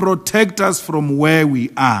trying to protect us from where we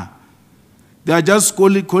are. They are just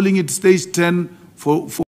calling it stage 10 for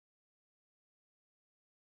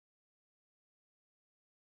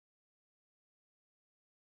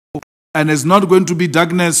and it's not going to be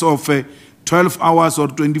darkness of 12 hours or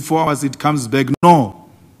 24 hours, it comes back. No.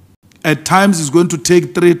 At times it's going to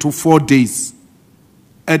take 3 to 4 days.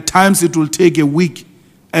 At times it will take a week.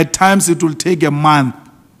 At times it will take a month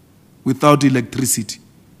without electricity.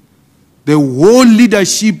 The whole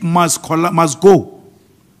leadership must go.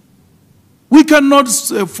 We cannot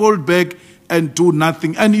fall back and do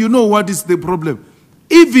nothing. And you know what is the problem?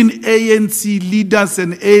 Even ANC leaders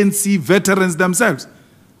and ANC veterans themselves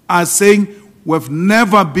are saying, we've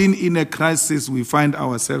never been in a crisis we find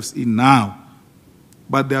ourselves in now.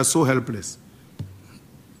 But they are so helpless.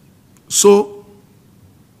 So,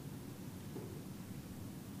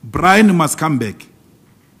 Brian must come back.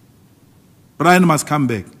 Brian must come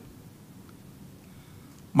back.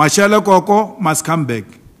 Mashala Koko must come back.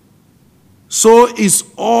 So is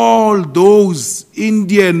all those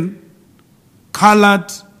Indian,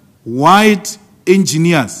 colored, white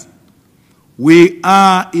engineers. We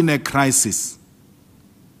are in a crisis.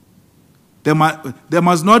 They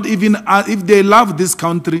must not even, if they love this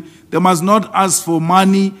country, they must not ask for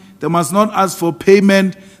money, they must not ask for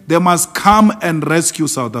payment, they must come and rescue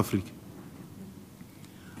South Africa.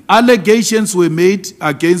 Allegations were made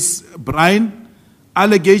against Brian,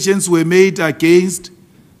 allegations were made against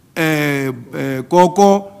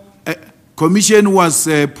Koko. Commission was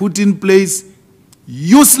put in place,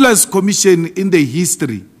 useless commission in the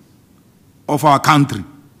history of our country,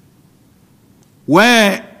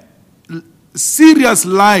 where serious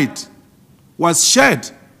light was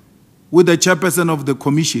shed with the chairperson of the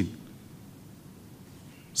commission.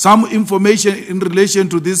 Some information in relation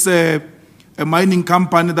to this a mining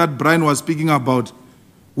company that Brian was speaking about,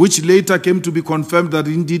 which later came to be confirmed that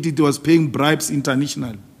indeed it was paying bribes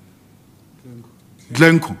internationally.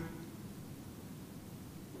 Glencoe.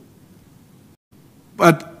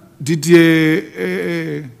 But did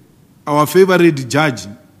our favorite judge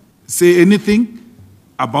say anything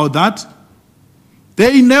about that?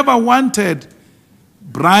 They never wanted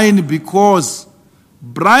Brian because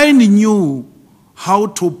Brian knew how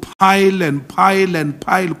to pile and pile and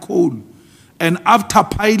pile coal. And after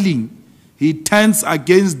piling, he turns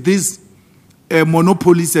against these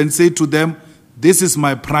monopolies and say to them, this is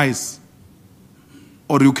my price,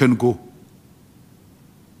 or you can go.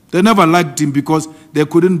 They never liked him because they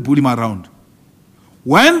couldn't bully him around.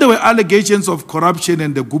 When there were allegations of corruption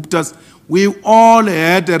and the Guptas, we all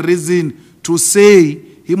had a reason to say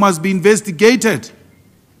he must be investigated.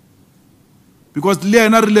 Because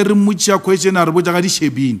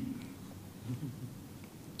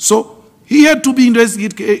so he had to be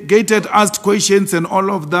investigated, asked questions and all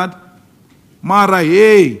of that. Mara,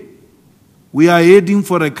 hey, we are heading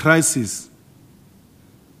for a crisis.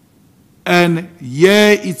 And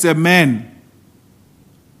yeah, it's a man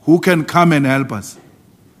who can come and help us.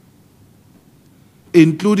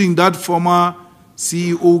 Including that former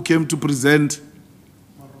CEO who came to present.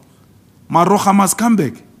 Marocha must come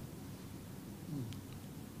back.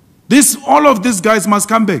 All of these guys must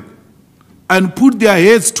come back and put their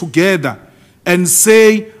heads together and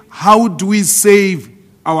say, how do we save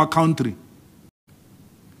our country?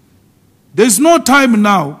 There's no time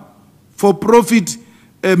now for profit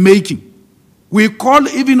making. We call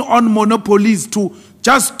even on monopolies to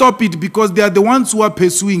just stop it because they are the ones who are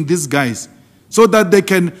pursuing these guys so that they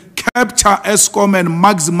can capture Eskom and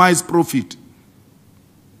maximize profit.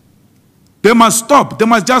 They must stop. They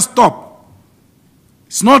must just stop.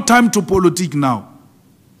 It's not time to politic now.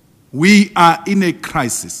 We are in a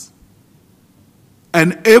crisis.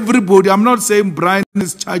 And everybody, I'm not saying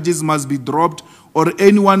Brian's charges must be dropped or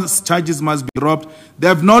anyone's charges must be dropped. They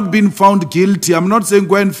have not been found guilty. I'm not saying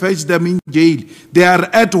go and fetch them in jail. They are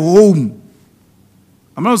at home.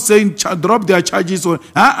 I'm not saying drop their charges or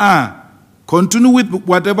continue with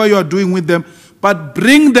whatever you are doing with them, but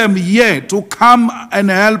bring them here to come and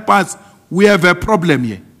help us. We have a problem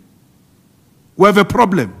here. We have a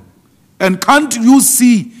problem. And can't you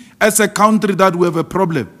see as a country that we have a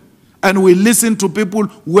problem. And we listen to people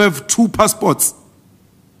who have 2 passports.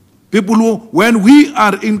 People who, when we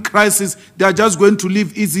are in crisis, they are just going to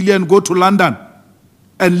leave easily and go to London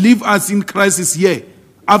and leave us in crisis here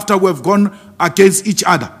after we have gone against each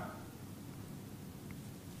other.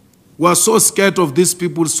 We are so scared of these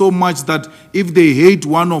people so much that if they hate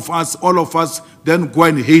one of us, all of us then go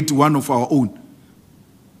and hate one of our own.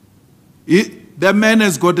 The man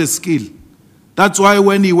has got a skill. That's why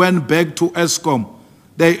when he went back to ESCOM,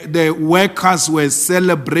 the workers were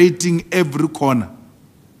celebrating every corner,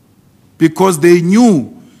 because they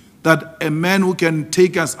knew that a man who can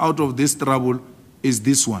take us out of this trouble is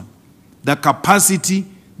this one. The capacity,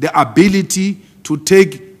 the ability to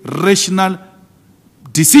take rational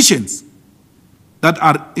decisions that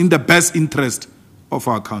are in the best interest of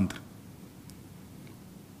our country.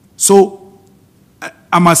 So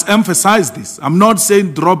I must emphasize this. I'm not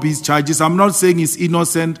saying drop his charges. I'm not saying he's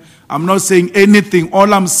innocent. I'm not saying anything.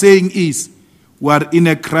 All I'm saying is we are in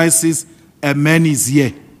a crisis. A man is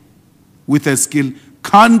here with a skill.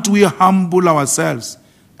 Can't we humble ourselves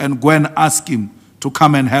and go and ask him to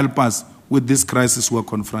come and help us with this crisis we're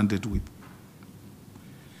confronted with?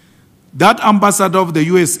 That ambassador of the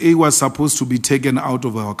USA was supposed to be taken out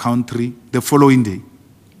of our country the following day.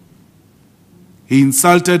 He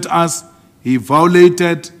insulted us. He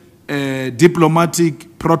violated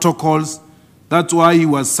diplomatic protocols. That's why he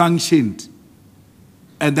was sanctioned.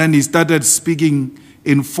 And then he started speaking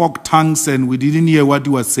in folk tongues and we didn't hear what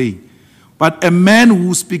he was saying. But a man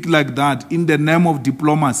who speaks like that in the name of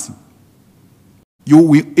diplomacy,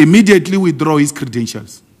 you immediately withdraw his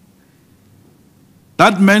credentials.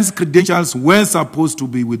 That man's credentials were supposed to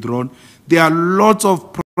be withdrawn. There are lots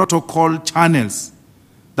of protocol channels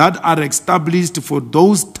that are established for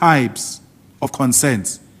those types of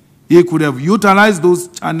concerns. He could have utilized those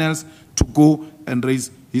channels to go and raise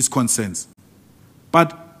his concerns.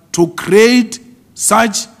 But to create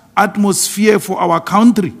such atmosphere for our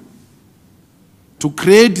country, to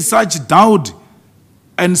create such doubt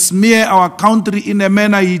and smear our country in a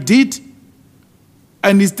manner he did,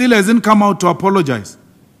 and he still hasn't come out to apologize.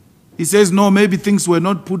 He says, no, maybe things were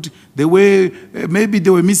not put the way, maybe they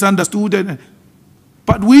were misunderstood.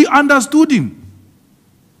 But we understood him.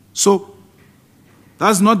 So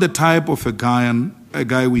that's not the type of a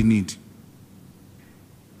guy we need.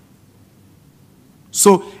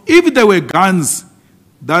 So if there were guns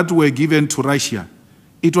that were given to Russia,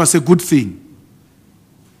 it was a good thing.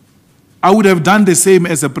 I would have done the same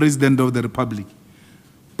as a president of the Republic.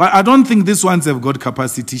 But I don't think these ones have got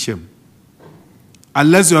capacity, Shem.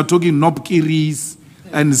 Unless you are talking Nopkiris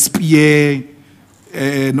and spear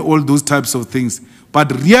and all those types of things.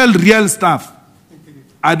 But real stuff,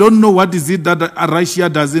 I don't know what is it that Russia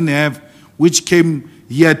doesn't have, which came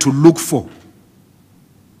here to look for.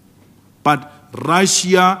 But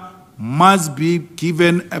Russia must be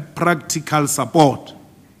given a practical support.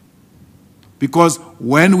 Because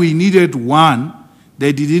when we needed one,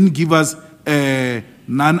 they didn't give us a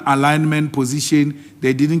non-alignment position.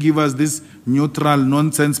 They didn't give us this neutral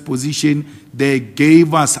nonsense position. They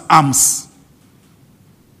gave us arms.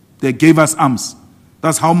 They gave us arms.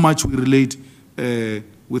 That's how much we relate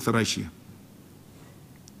with Russia.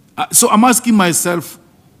 So I'm asking myself,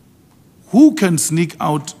 who can sneak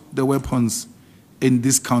out the weapons in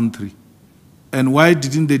this country? And why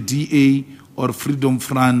didn't the DA or Freedom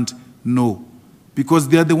Front know? Because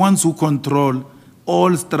they are the ones who control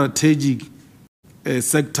all strategic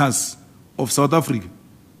sectors of South Africa.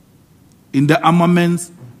 In the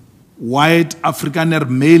armaments, white Afrikaner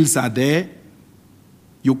males are there.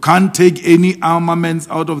 You can't take any armaments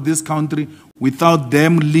out of this country without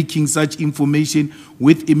them leaking such information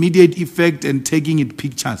with immediate effect and taking it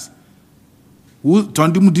pictures.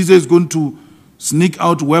 Tondi Mudise is going to sneak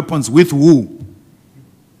out weapons with who?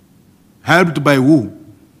 Helped by who?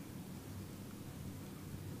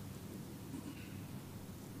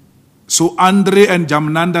 So Andre and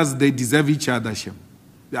Jamnandas, they deserve each other.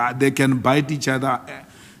 They can bite each other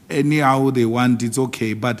anyhow they want, it's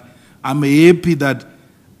okay. But I'm happy that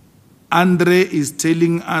Andre is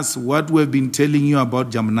telling us what we've been telling you about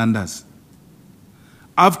Jamnandas.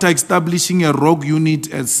 After establishing a rogue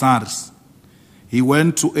unit at SARS, he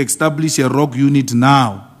went to establish a rogue unit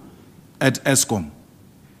now at ESCOM.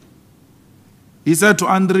 He said to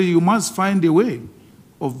Andre, you must find a way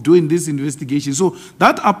of doing this investigation. So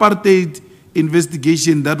that apartheid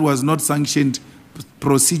investigation that was not sanctioned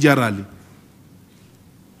procedurally,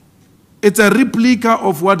 it's a replica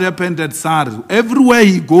of what happened at SARS. Everywhere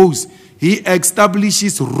he goes, he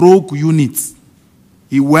establishes rogue units.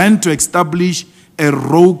 He went to establish a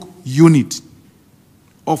rogue unit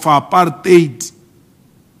of apartheid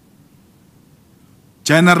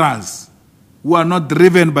generals who are not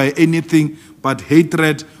driven by anything but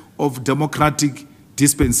hatred of democratic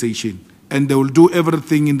dispensation. And they will do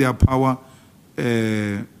everything in their power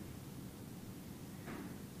to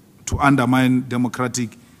undermine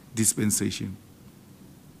democratic dispensation.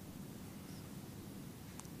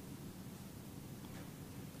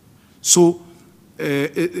 So there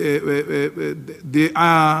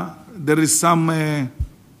is some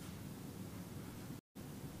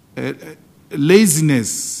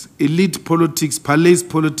laziness, elite politics, palace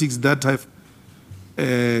politics that have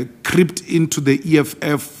crept into the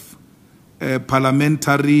EFF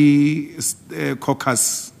parliamentary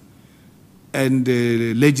caucus and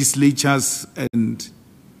legislatures and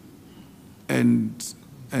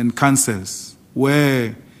councils,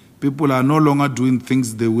 where people are no longer doing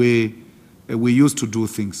things the way we used to do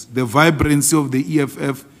things. The vibrancy of the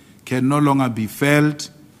EFF can no longer be felt.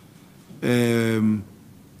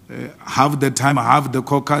 Half the time, half the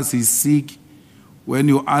caucus is sick. When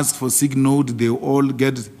you ask for sick note, they all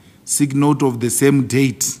get sick note of the same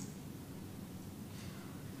date.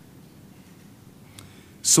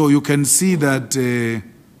 So you can see that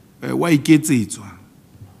why it gets it,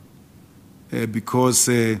 because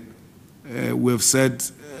we have said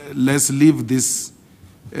let's leave this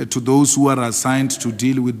to those who are assigned to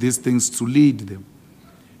deal with these things to lead them.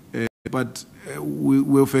 But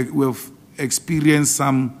we have experienced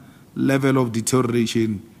some level of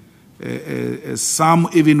deterioration, some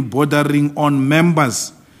even bordering on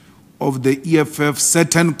members of the EFF,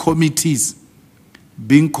 certain committees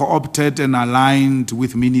being co-opted and aligned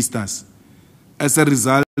with ministers. As a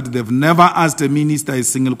result, they've never asked a minister a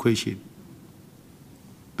single question.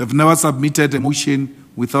 They've never submitted a motion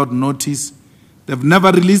without notice. They've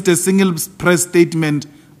never released a single press statement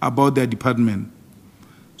about their department.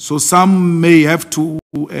 So some may have to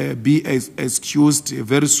be excused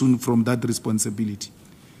very soon from that responsibility,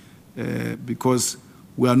 because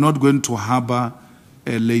we are not going to harbor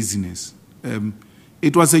laziness.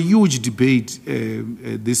 It was a huge debate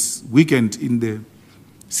this weekend in the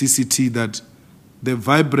CCT that the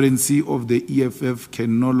vibrancy of the EFF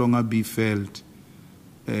can no longer be felt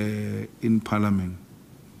in Parliament.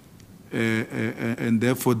 And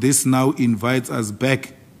therefore, this now invites us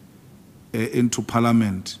back into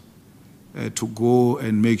Parliament to go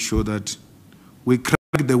and make sure that we crack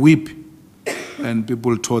the whip and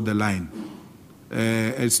people toe the line.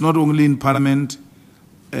 It's not only in Parliament,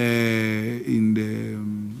 in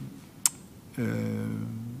the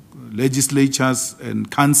legislatures and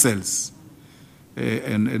councils,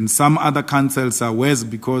 and some other councils are worse,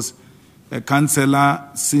 because a councillor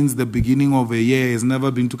since the beginning of a year has never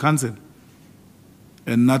been to council,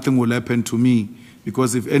 and nothing will happen to me,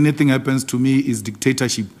 because if anything happens to me is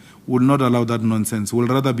dictatorship. We'll not allow that nonsense. We'll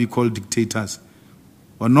rather be called dictators.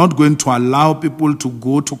 We're not going to allow people to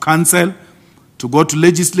go to council, to go to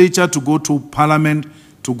legislature, to go to Parliament,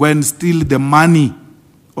 to go and steal the money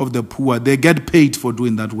of the poor. They get paid for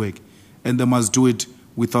doing that work, and they must do it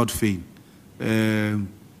without fail. That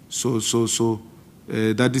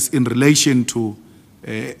is in relation to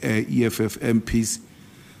EFF MPs.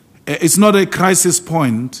 It's not a crisis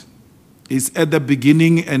point. It's at the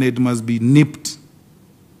beginning, and it must be nipped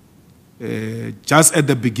just at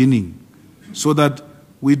the beginning, so that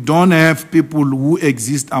we don't have people who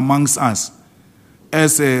exist amongst us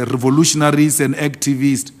as revolutionaries and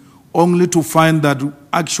activists, only to find that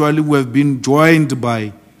actually we have been joined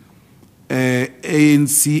by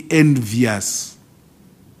ANC envious.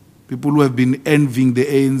 People who have been envying the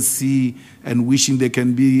ANC and wishing they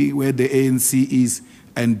can be where the ANC is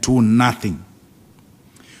and do nothing.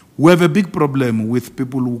 We have a big problem with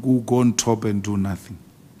people who go on top and do nothing.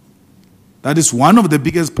 That is one of the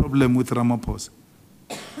biggest problems with Ramaphosa.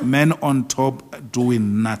 Men on top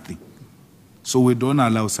doing nothing. So we don't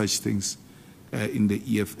allow such things in the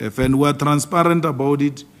EFF. And we're transparent about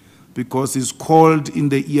it, because it's called in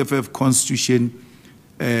the EFF constitution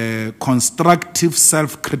constructive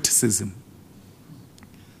self-criticism.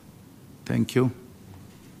 Thank you.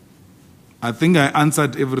 I think I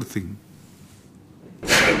answered everything.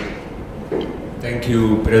 Thank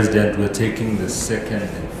you, President. We're taking the second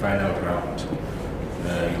and final round.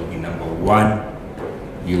 You'll be number 1,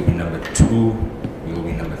 you'll be number 2, you'll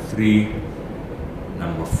be number 3,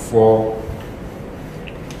 number 4,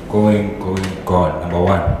 gone. Number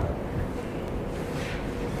 1.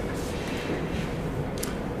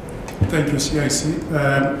 Thank you, CIC.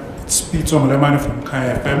 It's Peter Molemani from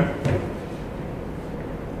KFM.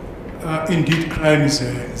 Indeed, crime is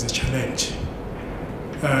a challenge.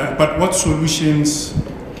 But what solutions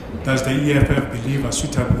does the EFF believe are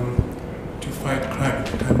suitable to fight crime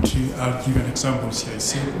in the country? I'll give an example,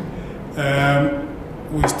 CIC.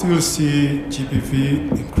 we still see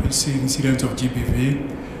GBV, increasing incidents of GBV.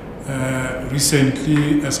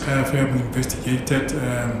 Recently, as KFM investigated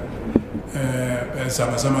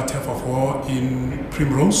Zamazama theft of war in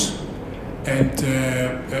Primrose, and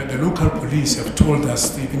the local police have told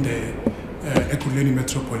us, even the Ekurhuleni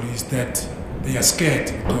Metro Police, that they are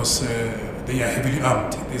scared because they are heavily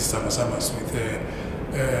armed, these Zamazamas, with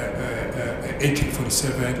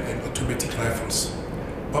AK-47 and automatic rifles.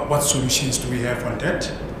 But what solutions do we have on that?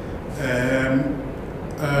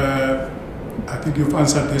 I think you've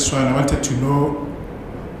answered this one. I wanted to know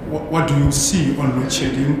what do you see on load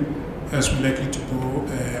shedding as we're likely to go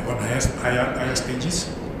on higher stages?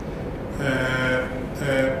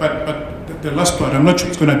 But the last one, I'm not sure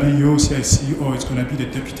it's going to be you, CIC, or it's going to be the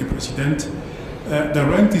Deputy President. The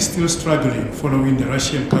rent is still struggling following the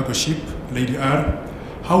Russian cargo ship, Lady R.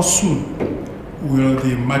 How soon will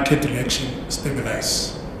the market reaction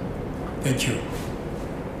stabilize? Thank you.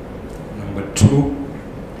 Number 2.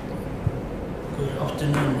 Good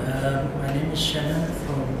afternoon. My name is Shannon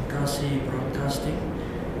from Kasi Broadcasting.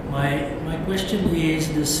 My question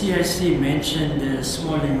is, the CIC mentioned the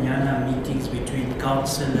small and Nyana meetings between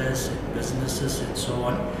councillors and businesses and so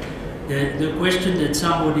on. The question that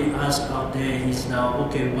somebody asked out there is now,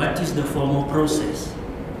 okay, what is the formal process?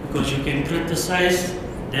 Because you can criticize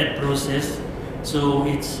that process, so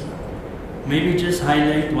it's maybe just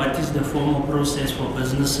highlight what is the formal process for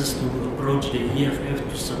businesses to approach the EFF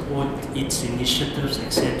to support its initiatives,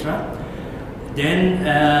 etc. Then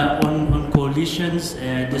on coalitions,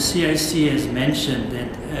 the CIC has mentioned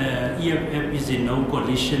that EFF is in no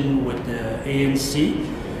coalition with the ANC,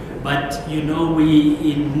 but you know, we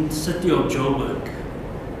in city of Joburg,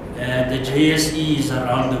 the JSE is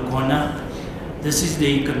around the corner. This is the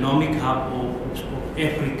economic hub of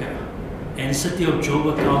Africa, and city of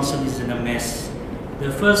Joburg council is in a mess. The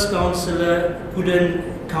first councillor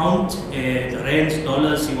couldn't count rands,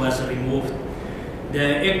 dollars, he was removed.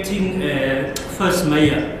 The acting first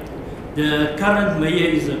mayor, the current mayor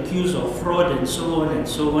is accused of fraud and so on and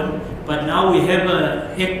so on, but now we have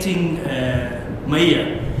an acting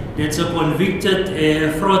mayor that's a convicted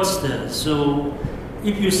fraudster. So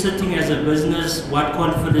if you're sitting as a business, what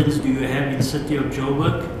confidence do you have in city of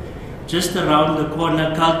Joburg? Just around the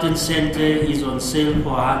corner, Carlton Center is on sale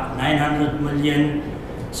for 900 million.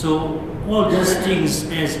 So all those things,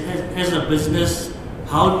 as a business,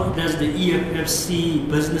 how does the EFF see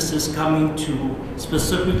businesses coming to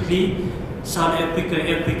specifically South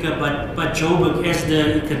Africa, but Joburg as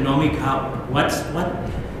the economic hub?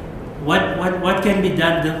 What can be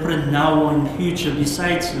done different now in the future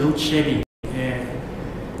besides load shedding?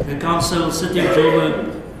 The council, city of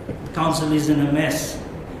Joburg, council is in a mess.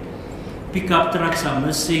 Pickup trucks are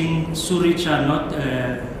missing, sewage are not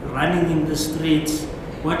running in the streets.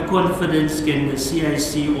 What confidence can the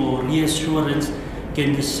CIC or reassurance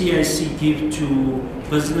can the CIC give to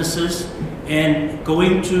businesses? And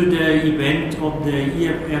going to the event of the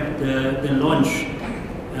EFF, the launch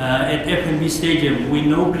at FNB Stadium, we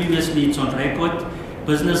know previously it's on record,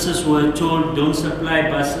 businesses were told don't supply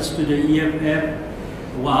buses to the EFF.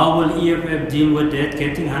 How will EFF deal with that?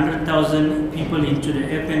 Getting 100,000 people into the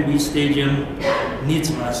FNB Stadium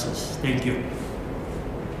needs buses. Thank you.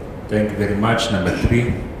 Thank you very much. Number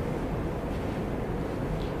 3.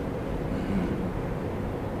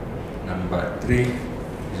 Number 3.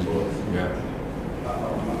 Yeah.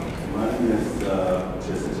 Mine is to a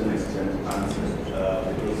certain extent answered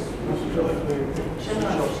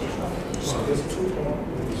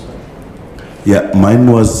yeah, mine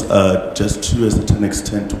was just to a certain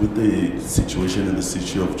extent with the situation in the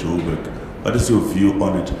city of Joburg. What is your view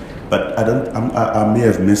on it? But I may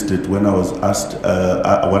have missed it when I was asked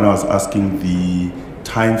when I was asking the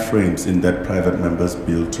time frames in that private members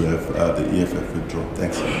bill to have the EFF withdraw.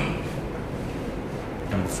 Thanks.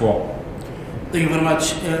 Number 4. Thank you very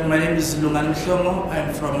much. My name is Lungan Mhlomo.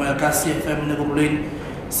 I'm from Kasi EFF Media Briefing.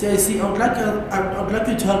 CIC, I would like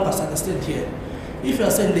you to help us understand here. If you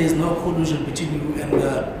are saying there is no collusion between you and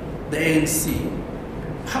the ANC,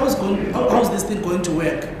 how is this thing going to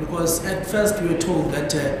work? Because at first we were told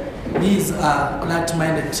that these are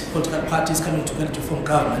like-minded political parties coming together to form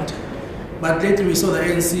government, but later we saw the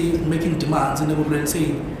ANC making demands and they were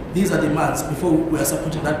saying these are demands before we are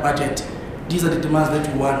supporting that budget. These are the demands that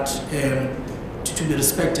we want to be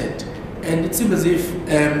respected. And it seems as if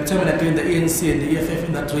time and again the ANC and the EFF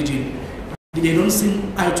in that region, they don't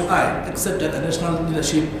seem eye to eye, except that the national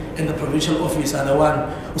leadership and the provincial office are the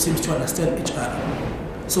one who seems to understand each other.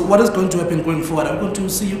 So what is going to happen going forward? I'm going to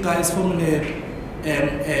see you guys forming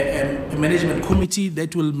a management committee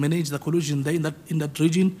that will manage the collusion there in that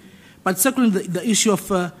region. But secondly, the issue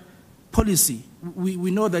of policy.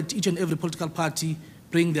 We know that each and every political party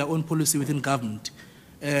bring their own policy within government.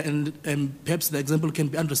 And perhaps the example can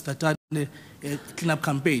be Andrew Statane cleanup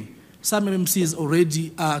campaign. Some MMCs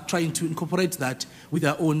already are trying to incorporate that with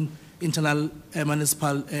their own internal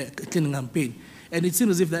municipal cleaning campaign. And it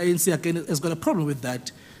seems as if the ANC again has got a problem with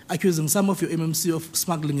that, accusing some of your MMC of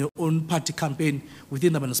smuggling your own party campaign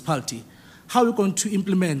within the municipality. How are you going to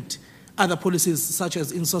implement other policies such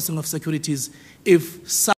as insourcing of securities if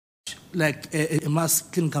such like a mass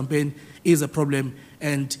cleaning campaign is a problem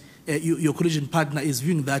and your coalition partner is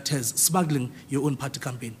viewing that as smuggling your own party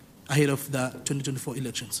campaign ahead of the 2024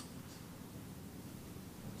 elections?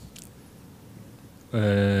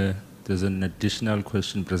 There's an additional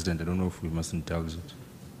question, President. I don't know if we must indulge it.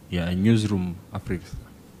 Yeah, Newsroom Africa.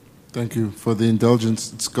 Thank you for the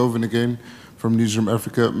indulgence. It's Govan again from Newsroom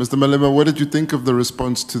Africa. Mr. Malema, what did you think of the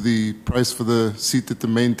response to the price for the seat at the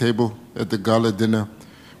main table at the gala dinner?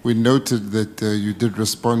 We noted that you did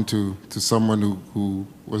respond to someone who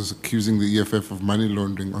was accusing the EFF of money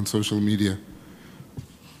laundering on social media.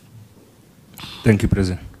 Thank you,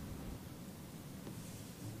 President.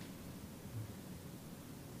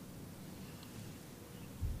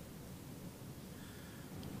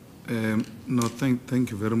 No,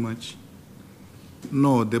 thank you very much.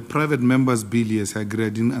 No, the private members' bill, yes, I agree. I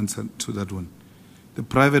didn't answer to that one. The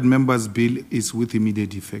private members' bill is with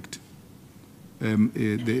immediate effect.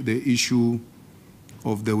 The issue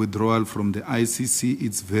of the withdrawal from the ICC,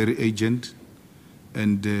 it's very urgent,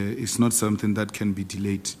 and it's not something that can be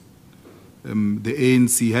delayed. The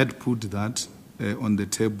ANC had put that on the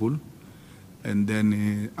table, and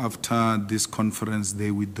then after this conference,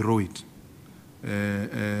 they withdraw it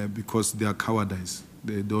because they are cowardice.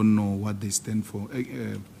 They don't know what they stand for.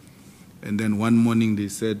 And then one morning they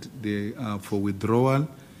said they are for withdrawal.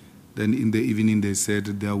 Then in the evening they said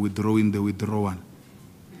they are withdrawing the withdrawal.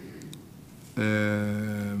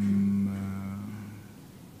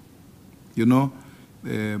 You know,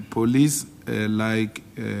 police like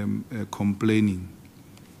complaining.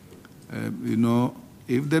 You know,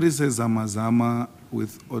 if there is a zamazama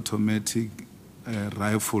with automatic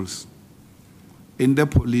rifles, in the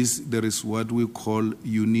police there is what we call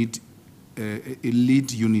elite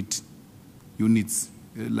units,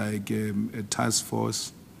 like a task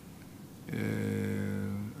force,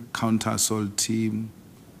 counter-assault team,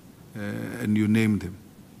 and you name them.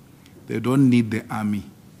 They don't need the army.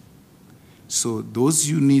 So those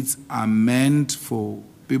units are meant for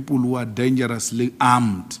people who are dangerously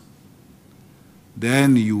armed.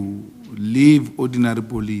 Then you leave ordinary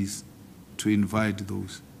police to invite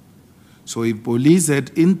those. So if police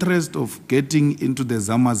had interest of getting into the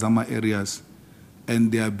Zama areas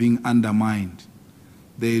and they are being undermined,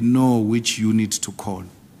 they know which unit to call.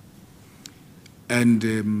 And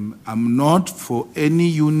I'm not for any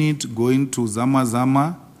unit going to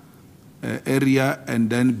Zama area and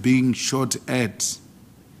then being shot at.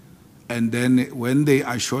 And then when they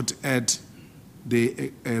are shot at,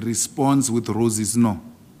 they respond with roses. No.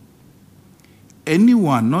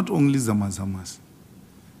 Anyone, not only Zamazamas,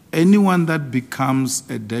 anyone that becomes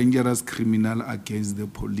a dangerous criminal against the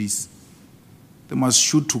police, they must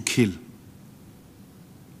shoot to kill.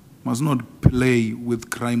 Must not play with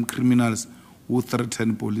criminals who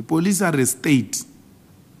threaten police. Police are a state.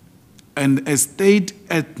 And a state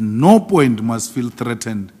at no point must feel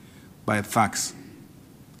threatened by thugs.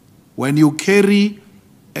 When you carry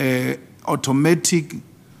an automatic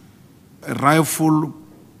rifle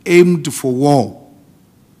aimed for war,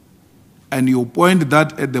 and you point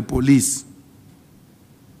that at the police,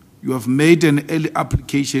 you have made an early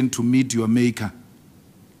application to meet your maker.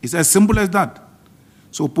 It's as simple as that.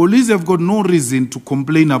 So police have got no reason to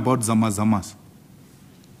complain about Zamazamas.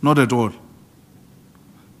 Not at all.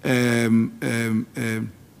 If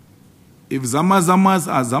Zamazamas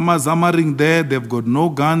are Zamazamaring there, they've got no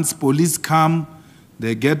guns, police come,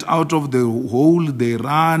 they get out of the hole, they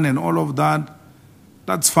run and all of that,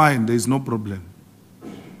 that's fine, there's no problem.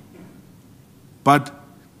 But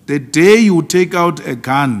the day you take out a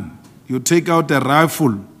gun, you take out a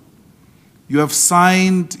rifle, you have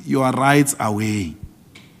signed your rights away.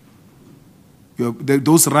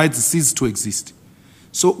 Those rights cease to exist.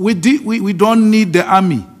 So we don't need the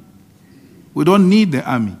army. We don't need the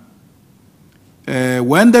army.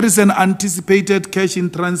 When there is an anticipated cash in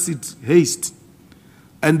transit haste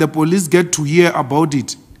and the police get to hear about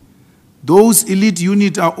it, those elite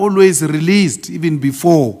units are always released even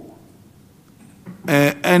before.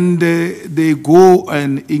 And they go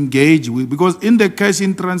and engage with, because in the cash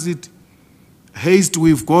in transit haste,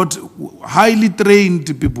 we've got highly trained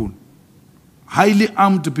people, highly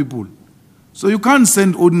armed people So you can't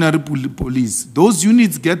send ordinary police. Those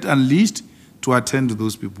units get unleashed to attend to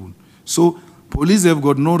those people. So police have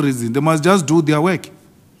got no reason. They must just do their work.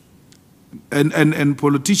 And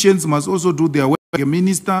politicians must also do their work. A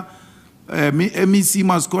minister, MEC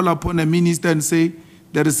must call upon a minister and say,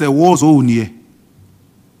 there is a war zone here.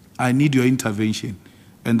 I need your intervention.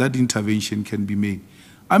 And that intervention can be made.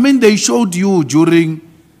 I mean, they showed you during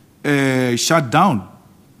shutdown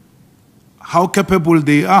how capable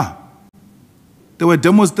they are. They were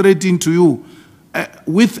demonstrating to you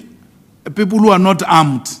with people who are not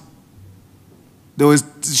armed. They were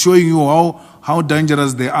showing you how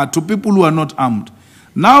dangerous they are to people who are not armed.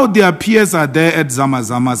 Now their peers are there at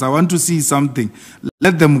Zama-Zamas. I want to see something.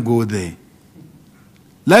 Let them go there.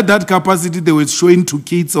 Let that capacity they were showing to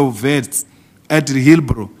kids of vets at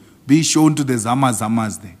Hillbrow be shown to the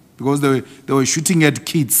Zama-Zamas there. Because they were shooting at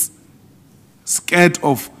kids, scared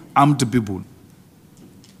of armed people.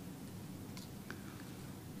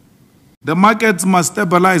 The markets must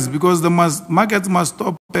stabilize because the markets must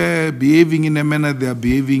stop behaving in a manner they are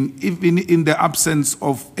behaving, even in the absence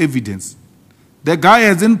of evidence. The guy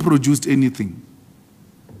hasn't produced anything.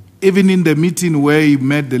 Even in the meeting where he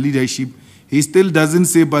met the leadership, he still doesn't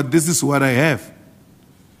say, but this is what I have.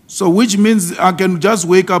 So which means I can just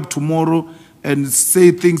wake up tomorrow and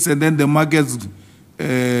say things and then the markets,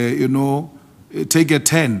 take a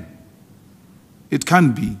 10. It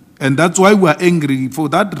can't be. And that's why we're angry for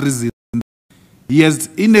that reason. He has,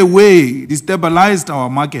 in a way, destabilized our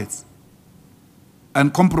markets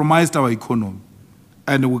and compromised our economy.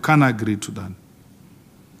 And we can't agree to that.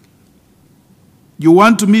 You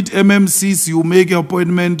want to meet MMCs, you make an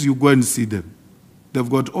appointment, you go and see them. They've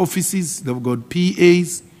got offices, they've got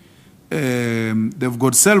PAs, they've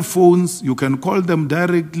got cell phones, you can call them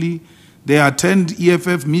directly. They attend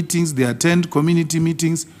EFF meetings, they attend community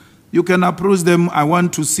meetings. You can approach them, I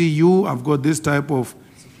want to see you, I've got this type of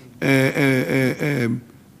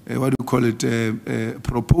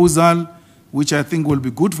proposal, which I think will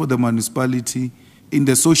be good for the municipality in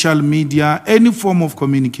the social media, any form of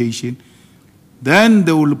communication. Then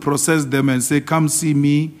they will process them and say, come see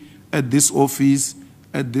me at this office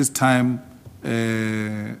at this time.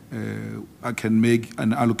 I can make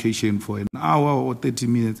an allocation for an hour or 30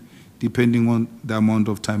 minutes, depending on the amount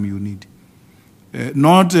of time you need.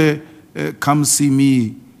 Not come see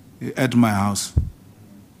me at my house.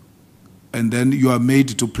 And then you are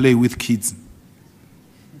made to play with kids.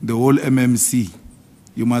 The whole MMC,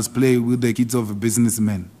 you must play with the kids of a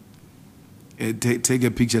businessman. Take a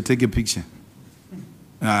picture, take a picture.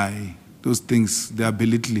 Aye, those things, they are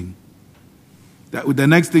belittling. The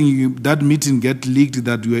next thing, that meeting get leaked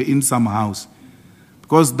that you are in some house.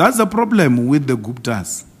 Because that's the problem with the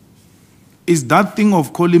Guptas. Is that thing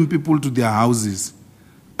of calling people to their houses.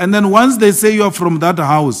 And then once they say you are from that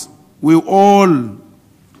house, we all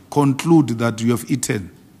conclude that you have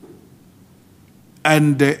eaten.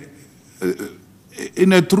 And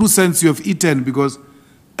in a true sense, you have eaten because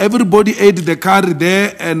everybody ate the curry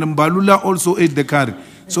there and Mbalula also ate the curry.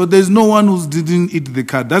 So there's no one who didn't eat the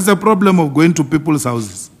curry. That's the problem of going to people's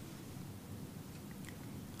houses.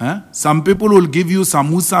 Some people will give you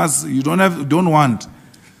samosas you don't want.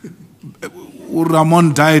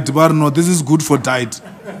 Ramon diet, but no, this is good for diet.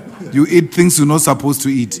 You eat things you're not supposed to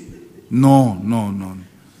eat. No.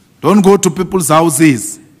 Don't go to people's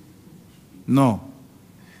houses. No.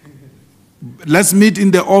 Let's meet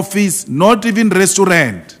in the office, not even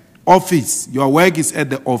restaurant. Office. Your work is at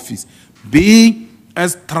the office. Be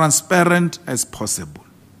as transparent as possible.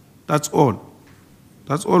 That's all.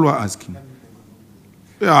 That's all we're asking.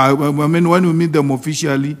 Yeah, I mean, when we meet them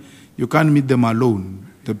officially, you can't meet them alone.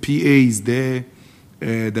 The PA is there.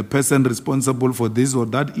 The person responsible for this or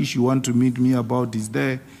that issue you want to meet me about is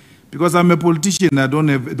there. Because I'm a politician, I don't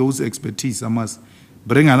have those expertise. I must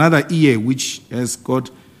bring another ear which has got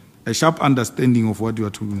a sharp understanding of what you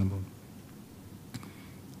are talking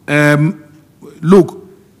about. Look,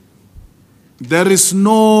 there is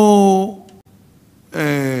no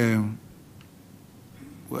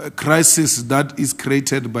crisis that is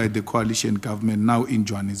created by the coalition government now in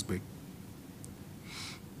Johannesburg.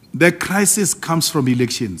 The crisis comes from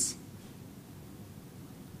elections,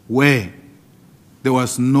 where there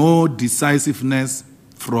was no decisiveness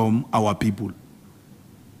from our people.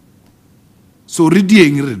 So,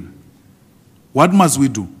 what must we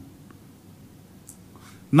do?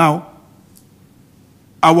 Now,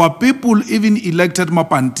 our people even elected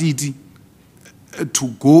Mapantiti to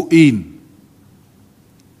go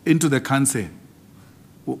into the council.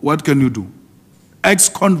 What can you do?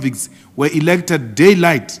 Ex-convicts were elected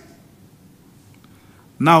daylight.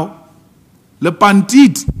 Now, Le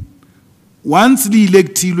Pantit, once the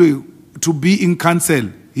elected to be in council,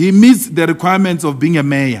 he meets the requirements of being a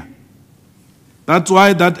mayor. That's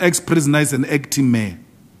why that ex-prisoner is an acting mayor.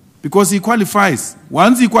 Because he qualifies.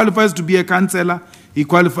 Once he qualifies to be a councillor, he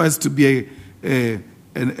qualifies to be an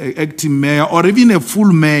acting mayor or even a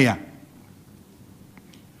full mayor.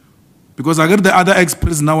 Because I heard the other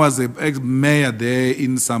ex-prisoner was an ex-mayor there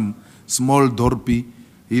in some small dorpy.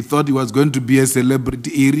 He thought he was going to be a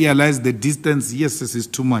celebrity. He realized the distance, yes, this is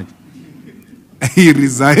too much. He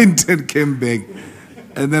resigned and came back.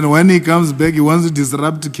 And then when he comes back, he wants to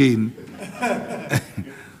disrupt Kane.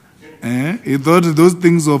 He thought those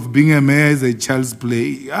things of being a mayor is a child's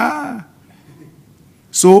play.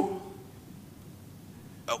 So,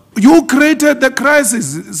 you created the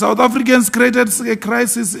crisis. South Africans created a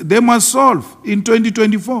crisis they must solve in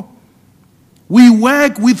 2024. We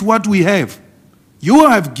work with what we have. You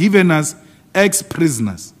have given us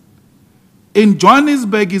ex-prisoners. In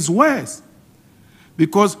Johannesburg is worse.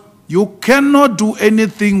 Because you cannot do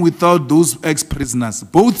anything without those ex-prisoners,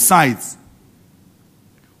 both sides.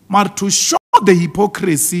 But to show the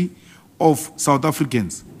hypocrisy of South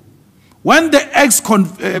Africans, when the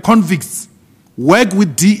ex-convicts work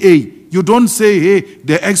with DA, you don't say, hey,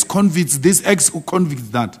 the ex-convicts, this ex-convicts,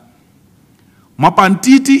 that.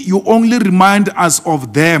 Mapantiti, you only remind us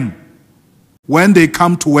of them when they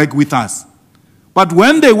come to work with us. But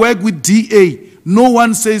when they work with DA, no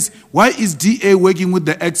one says, why is DA working with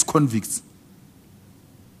the ex-convicts?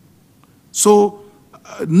 So,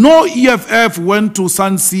 no EFF went to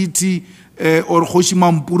Sun City or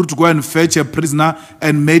Hoshimampuru to go and fetch a prisoner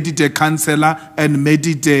and made it a councillor and made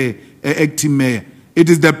it a acting mayor. It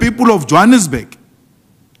is the people of Johannesburg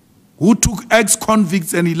who took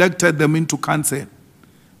ex-convicts and elected them into council.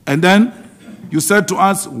 And then you said to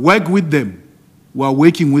us, work with them. We are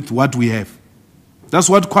working with what we have. That's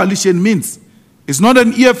what coalition means. It's not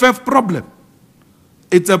an EFF problem.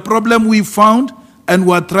 It's a problem we found and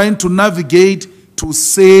we're trying to navigate to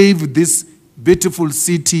save this beautiful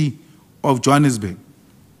city of Johannesburg.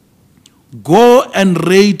 Go and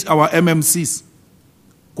rate our MMCs.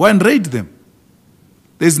 Go and rate them.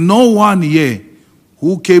 There's no one here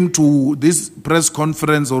who came to this press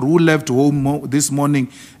conference or who left home this morning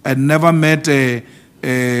and never met a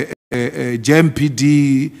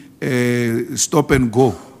JMPD stop and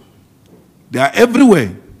go. They are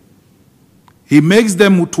everywhere. He makes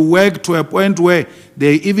them to work to a point where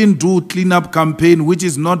they even do cleanup campaign, which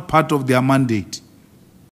is not part of their mandate.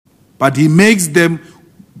 But he makes them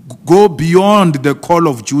go beyond the call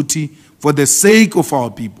of duty for the sake of our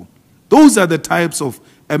people. Those are the types of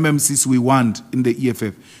MMCs we want in the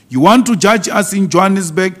EFF. You want to judge us in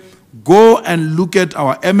Johannesburg, go and look at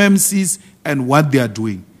our MMCs and what they are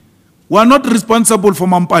doing. We are not responsible for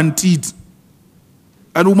Mampantid.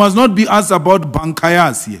 And we must not be asked about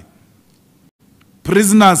bankayas here.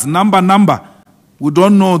 Prisoners, number. We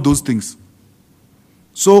don't know those things.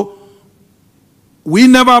 So, we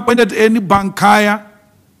never appointed any bankaya,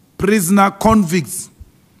 prisoner, convicts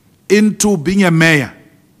into being a mayor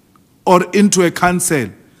or into a council.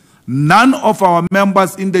 None of our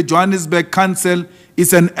members in the Johannesburg Council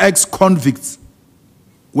is an ex-convict.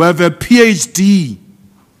 We have a PhD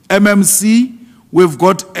MMC. We've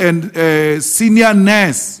got a senior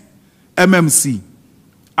nurse MMC.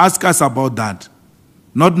 Ask us about that.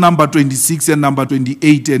 Not number 26 and number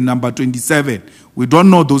 28 and number 27. We don't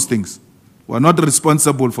know those things. We're not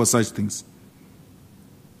responsible for such things.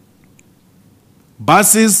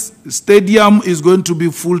 Buses, stadium is going to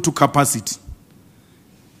be full to capacity.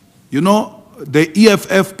 You know, the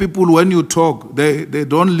EFF people, when you talk, they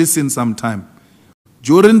don't listen sometimes.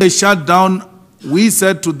 During the shutdown, we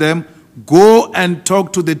said to them, go and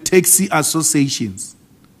talk to the taxi associations.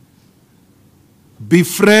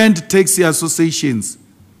 Befriend taxi associations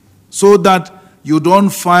so that you don't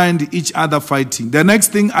find each other fighting. The next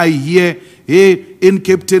thing I hear, hey, in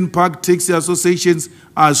Captain Park, taxi associations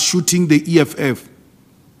are shooting the EFF.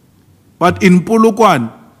 But in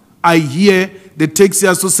Polokwane, I hear the taxi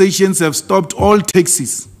associations have stopped all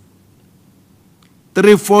taxis.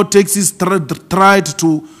 3-4 taxis tried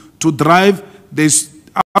to drive.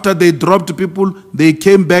 After they dropped people, they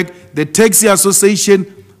came back. The taxi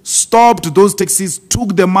association stopped those taxis,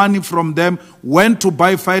 took the money from them, went to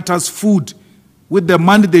buy fighters food with the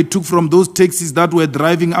money they took from those taxis that were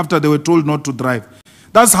driving after they were told not to drive.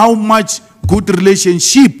 That's how much good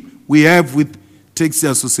relationship we have with taxi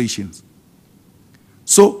associations.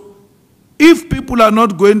 So, if people are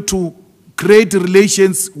not going to create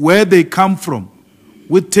relations where they come from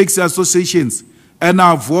with taxi associations and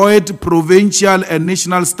avoid provincial and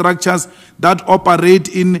national structures that operate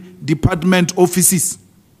in department offices,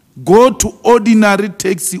 go to ordinary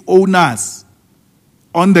taxi owners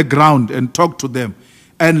on the ground and talk to them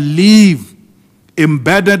and leave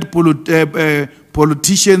embedded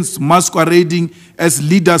politicians masquerading as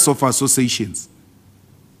leaders of associations.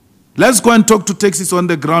 Let's go and talk to taxis on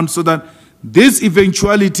the ground so that this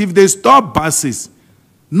eventuality, if they stop buses,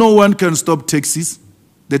 no one can stop taxis.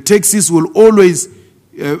 The taxis will always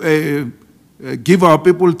give our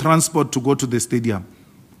people transport to go to the stadium.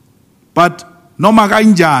 But noma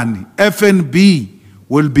kanjani, FNB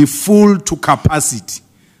will be full to capacity.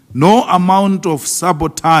 No amount of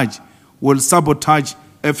sabotage will sabotage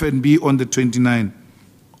FNB on the 29th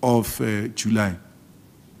of July.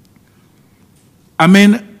 I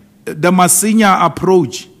mean, the Masinya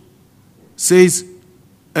approach says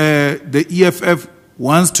the EFF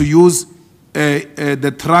wants to use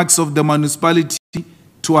the trucks of the municipality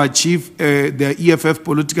to achieve their EFF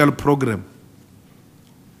political program.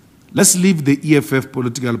 Let's leave the EFF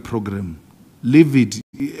political program. Leave it.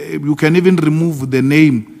 You can even remove the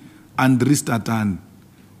name and restart on.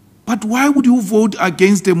 But why would you vote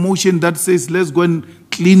against a motion that says let's go and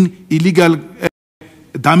clean illegal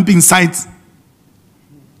dumping sites?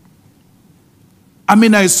 I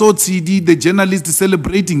mean, I saw CD, the journalist,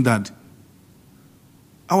 celebrating that.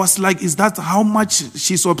 I was like, is that how much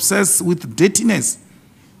she's obsessed with dirtiness?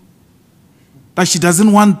 That she doesn't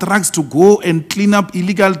want trucks to go and clean up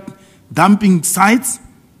illegal dumping sites?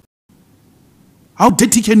 How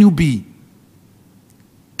dirty can you be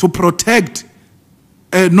to protect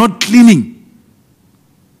not cleaning?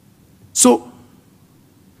 So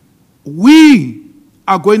we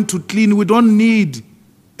are going to clean. We don't need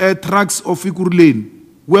trucks of Ikuruleni.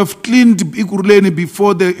 We have cleaned Ikuruleni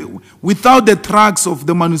before without the trucks of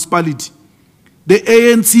the municipality. The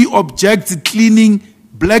ANC objects cleaning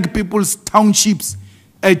black people's townships.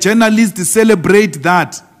 A journalist celebrate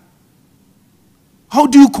that. How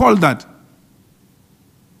do you call that?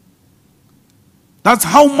 That's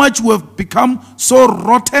how much we have become so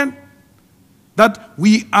rotten that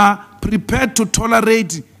we are prepared to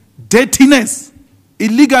tolerate dirtiness,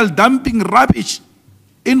 illegal dumping rubbish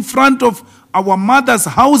in front of our mothers'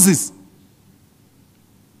 houses.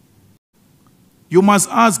 You must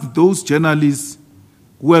ask those journalists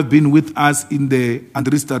who have been with us in the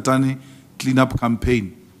Andris Tatani cleanup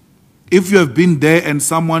campaign. If you have been there and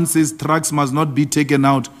someone says trucks must not be taken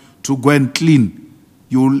out to go and clean,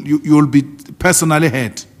 you'll be personally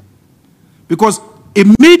hurt. Because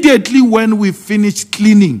immediately when we finish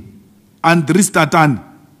cleaning Andris Tatani,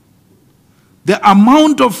 the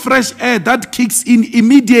amount of fresh air that kicks in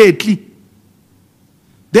immediately,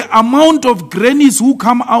 the amount of grannies who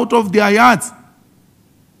come out of their yards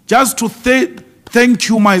just to thank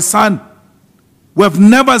you, my son. We have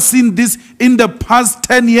never seen this in the past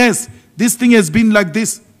 10 years. This thing has been like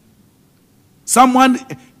this. Someone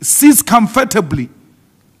sits comfortably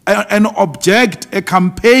and object a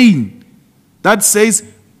campaign that says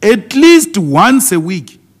at least once a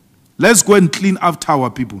week, let's go and clean after our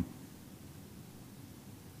people.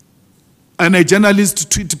 And a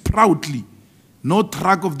journalist tweet proudly, no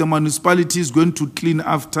truck of the municipality is going to clean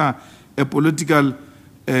after a political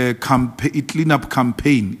cleanup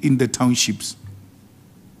campaign in the townships.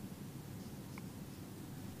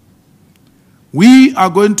 We are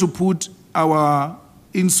going to put our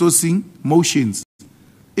insourcing motions.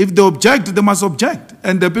 If they object, they must object.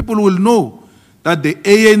 And the people will know that the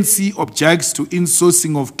ANC objects to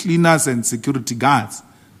insourcing of cleaners and security guards.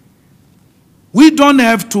 We don't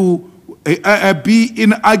have to be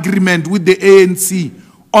in agreement with the ANC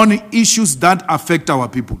on issues that affect our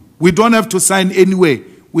people. We don't have to sign anywhere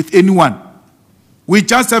with anyone. We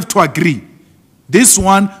just have to agree. This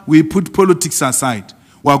one, we put politics aside.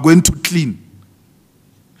 We are going to clean.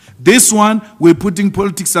 This one, we're putting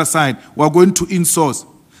politics aside. We are going to insource.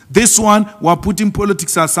 This one, we are putting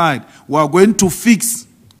politics aside. We are going to fix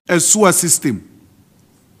a sewer system.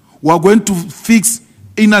 We are going to fix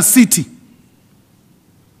inner city.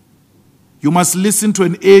 You must listen to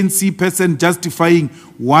an ANC person justifying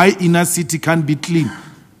why inner city can't be clean.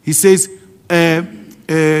 He says,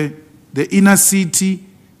 the inner city,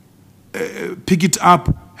 pick it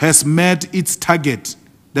up, has met its target.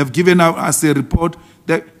 They've given us a report.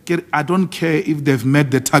 That, I don't care if they've met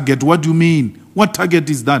the target. What do you mean? What target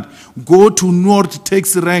is that? Go to North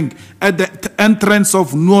Taxi Rank. At the entrance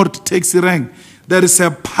of North Taxi Rank, there is a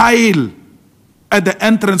pile at the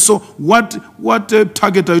entrance. So what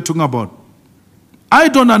target are you talking about? I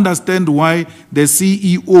don't understand why the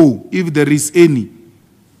CEO, if there is any,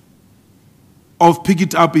 of Pick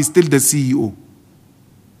It Up is still the CEO.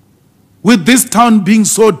 With this town being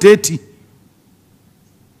so dirty,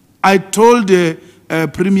 I told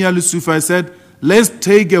Premier Lusuf, I said, let's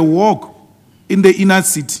take a walk in the inner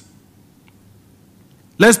city.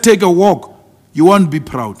 Let's take a walk. You won't be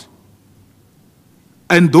proud.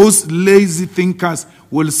 And those lazy thinkers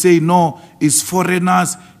will say, no, it's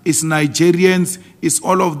foreigners, it's Nigerians, it's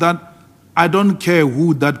all of that. I don't care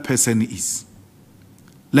who that person is.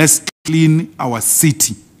 Let's clean our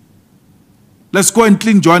city. Let's go and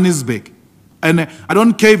clean Johannesburg. And I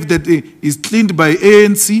don't care if that is cleaned by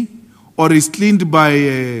ANC or is cleaned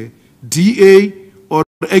by DA or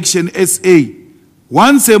Action SA.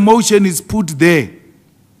 Once a motion is put there,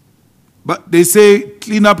 but they say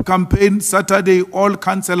clean-up campaign, Saturday, all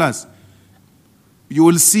councillors. You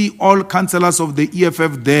will see all councillors of the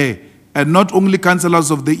EFF there, and not only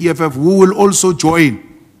councillors of the EFF who will also join.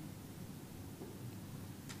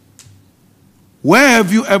 Where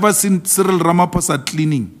have you ever seen Cyril Ramaphosa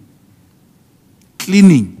cleaning?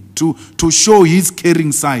 Cleaning to show his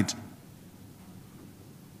caring side.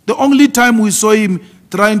 The only time we saw him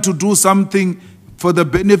trying to do something for the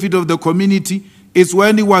benefit of the community is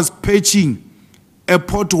when he was patching a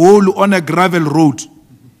pothole on a gravel road.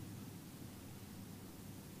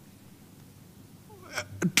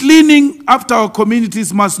 Cleaning after our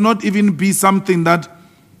communities must not even be something that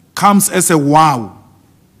comes as a wow.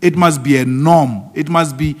 It must be a norm. It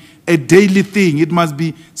must be a daily thing. It must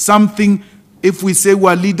be something, if we say we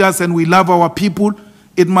are leaders and we love our people,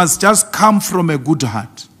 it must just come from a good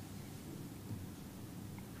heart.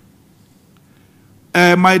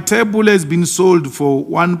 My table has been sold for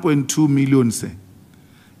 1.2 million, say.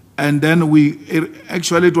 And then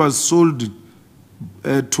it was sold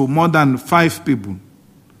to more than 5 people.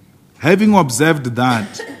 Having observed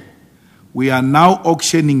that, we are now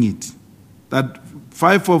auctioning it. That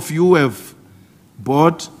 5 of you have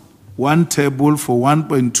bought 1 table for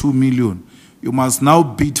 1.2 million. You must now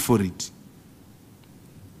bid for it.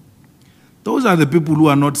 Those are the people who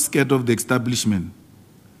are not scared of the establishment.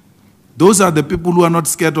 Those are the people who are not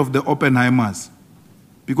scared of the Oppenheimers.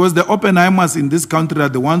 Because the Oppenheimers in this country are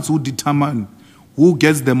the ones who determine who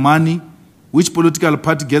gets the money, which political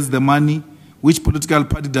party gets the money, which political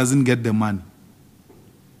party doesn't get the money.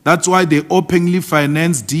 That's why they openly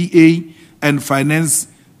finance DA and finance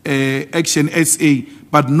Action SA,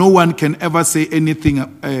 but no one can ever say anything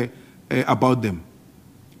about them.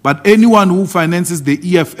 But anyone who finances the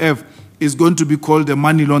EFF is going to be called a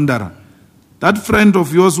money launderer. That friend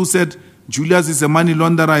of yours who said, Julius is a money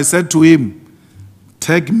launderer, I said to him,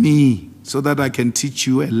 tag me so that I can teach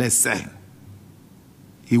you a lesson.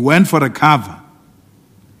 He went for a cover.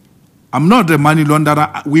 I'm not a money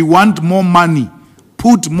launderer. We want more money.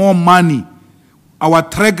 Put more money. Our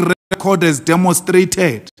track record has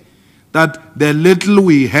demonstrated that the little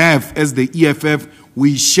we have as the EFF,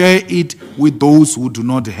 we share it with those who do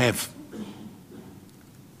not have.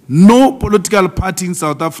 No political party in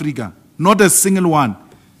South Africa, not a single one,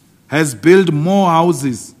 has built more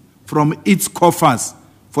houses from its coffers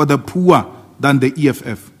for the poor than the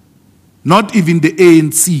EFF. Not even the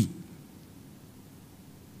ANC.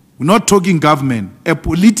 We're not talking government, a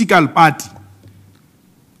political party.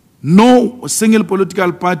 No single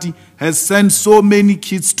political party has sent so many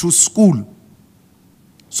kids to school.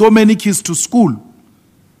 So many kids to school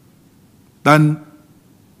than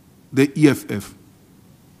the EFF.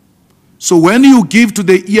 So when you give to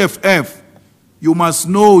the EFF, you must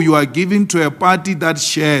know you are giving to a party that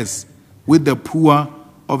shares with the poor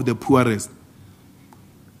of the poorest.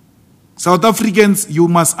 South Africans, you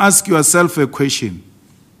must ask yourself a question.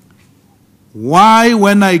 Why,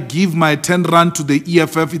 when I give my 10 rand to the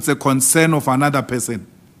EFF, it's a concern of another person?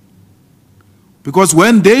 Because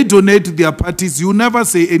when they donate to their parties, you never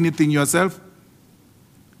say anything yourself.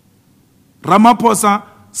 Ramaphosa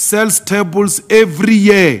sells tables every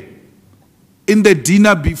year in the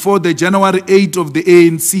dinner before the January 8th of the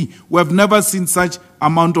ANC. We have never seen such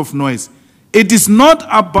amount of noise. It is not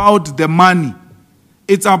about the money.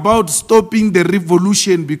 It's about stopping the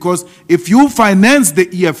revolution, because if you finance the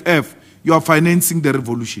EFF, you are financing the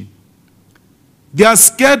revolution. They are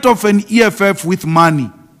scared of an EFF with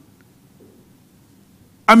money.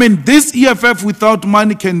 I mean, this EFF without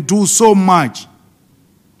money can do so much.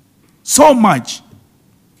 So much.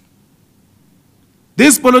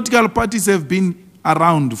 These political parties have been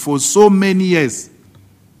around for so many years.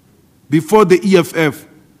 Before the EFF,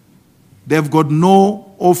 they've got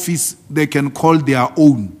no office they can call their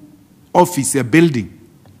own. Office, a building.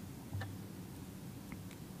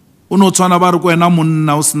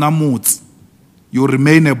 You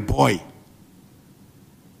remain a boy.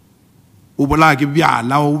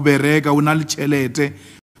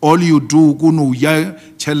 All you do,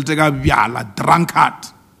 drunkard.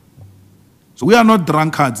 So we are not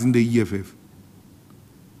drunkards in the EFF.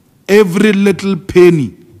 Every little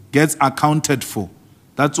penny gets accounted for.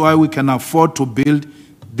 That's why we can afford to build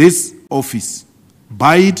this office,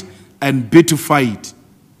 buy it and beautify it.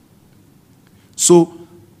 So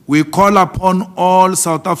we call upon all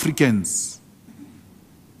South Africans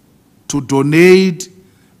to donate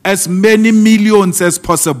as many millions as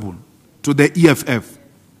possible to the EFF.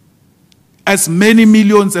 As many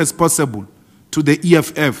millions as possible to the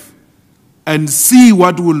EFF, and see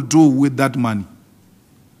what we'll do with that money.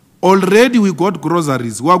 Already we got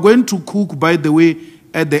groceries. We are going to cook, by the way,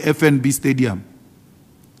 at the FNB Stadium.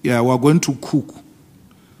 Yeah, we are going to cook.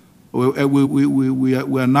 We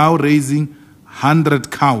are now raising 100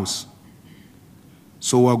 cows.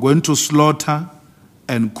 So we are going to slaughter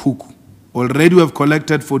and cook. Already we have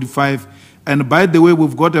collected 45. And by the way,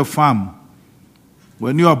 we've got a farm.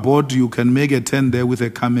 When you are bored, you can make a tent there with a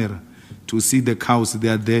camera to see the cows. They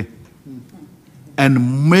are there.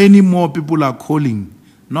 And many more people are calling.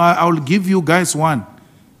 Now, I'll give you guys one.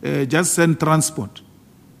 Just send transport.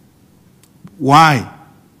 Why?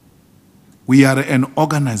 We are an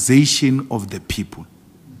organization of the people.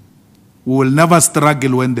 We will never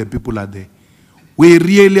struggle when the people are there. We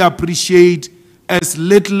really appreciate as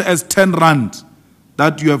little as 10 rand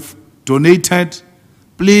that you have donated.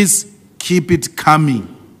 Please keep it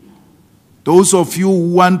coming. Those of you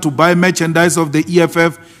who want to buy merchandise of the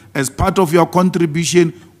EFF as part of your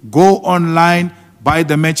contribution, go online, buy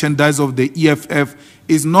the merchandise of the EFF.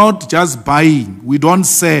 It's not just buying. We don't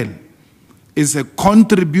sell. It's a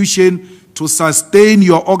contribution to sustain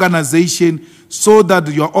your organization so that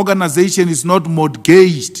your organization is not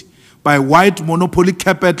mortgaged by white monopoly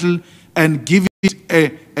capital and give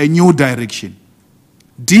it a new direction.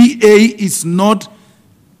 DA is not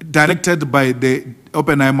directed by the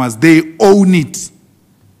Oppenheimers. They own it.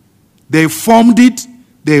 They formed it.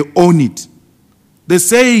 They own it. The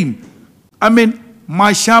same. I mean,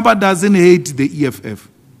 Mashaba doesn't hate the EFF.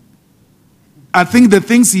 I think the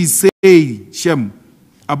things he say, Shem,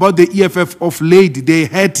 about the EFF of late, they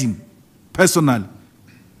hate him personally.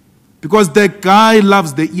 Because the guy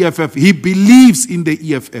loves the EFF. He believes in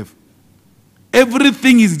the EFF.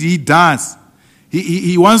 Everything he does,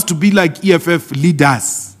 he wants to be like EFF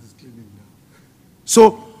leaders.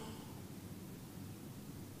 So,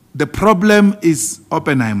 the problem is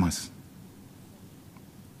Oppenheimers.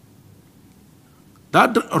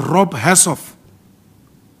 That Rob Hessoff,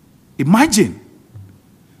 imagine,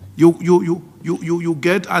 you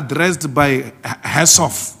get addressed by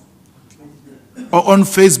Hessoff or on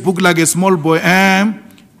Facebook like a small boy. Man,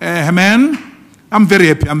 I'm very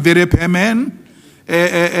happy, man.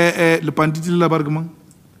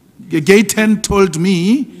 Gaten told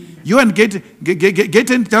me, you and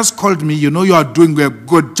Gaten just called me, you are doing a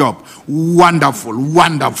good job. Wonderful,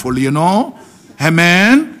 Hey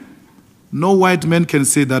man, no white man can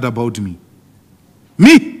say that about me.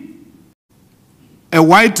 Me? A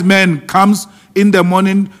white man comes in the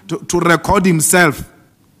morning to record himself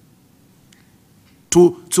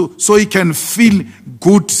so he can feel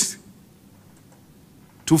good.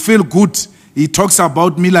 To feel good. He talks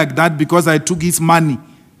about me like that because I took his money.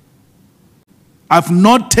 I've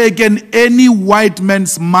not taken any white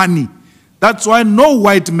man's money. That's why no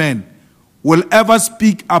white man will ever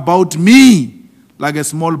speak about me like a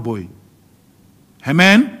small boy.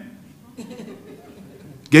 Amen?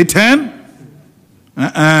 Gaten?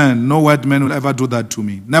 No white man will ever do that to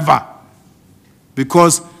me. Never.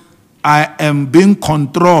 Because I am being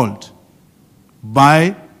controlled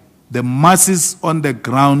by the masses on the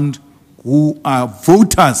ground who are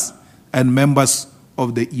voters and members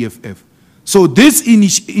of the EFF. So this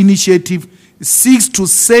initiative seeks to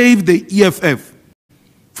save the EFF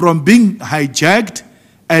from being hijacked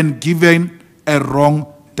and given a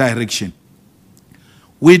wrong direction.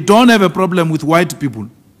 We don't have a problem with white people.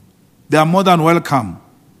 They are more than welcome.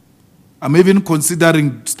 I'm even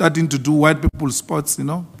considering starting to do white people sports,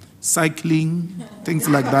 cycling, things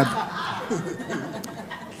like that.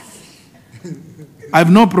 I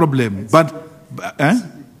have no problem,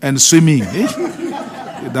 and swimming.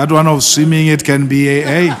 That one of swimming, it can be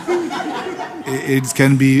it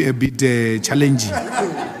can be a bit challenging.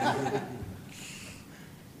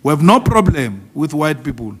 We have no problem with white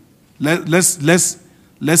people.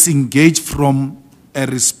 Let's engage from a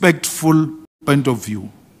respectful point of view.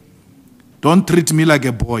 Don't treat me like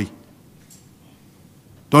a boy.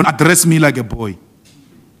 Don't address me like a boy.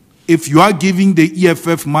 If you are giving the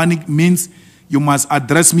EFF money, means you must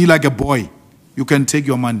address me like a boy. You can take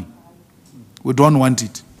your money. We don't want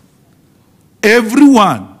it.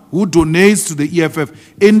 Everyone who donates to the EFF,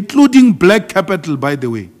 including black capital, by the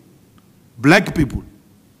way, black people,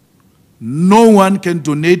 no one can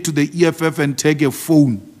donate to the EFF and take a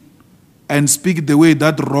phone and speak the way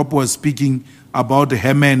that Rob was speaking about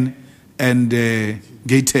Herman and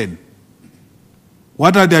Gayton.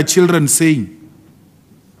 What are their children saying?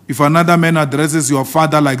 If another man addresses your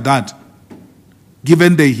father like that,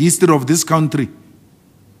 given the history of this country,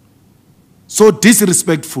 so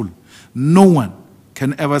disrespectful, no one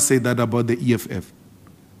can ever say that about the EFF.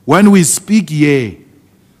 When we speak here,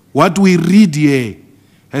 what we read here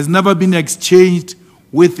has never been exchanged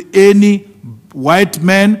with any white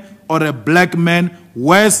man or a black man,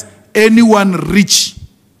 where's anyone rich.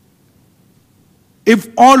 If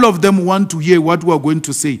all of them want to hear what we are going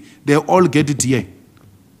to say, they all get it here.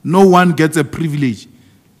 No one gets a privilege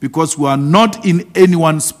because we are not in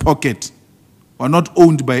anyone's pocket. We are not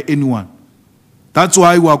owned by anyone. That's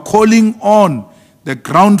why we are calling on the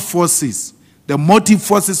ground forces, the motive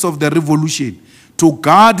forces of the revolution, to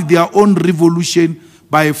guard their own revolution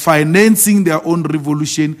by financing their own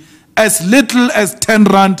revolution. As little as 10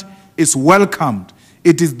 rand is welcomed.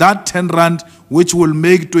 It is that 10 rand which will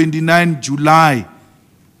make 29 July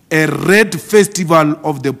a red festival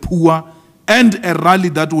of the poor and a rally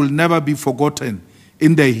that will never be forgotten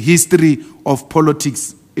in the history of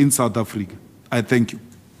politics in South Africa. I thank you.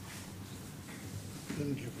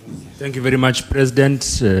 Thank you very much, President.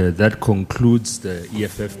 That concludes the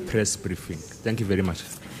EFF press briefing. Thank you very much.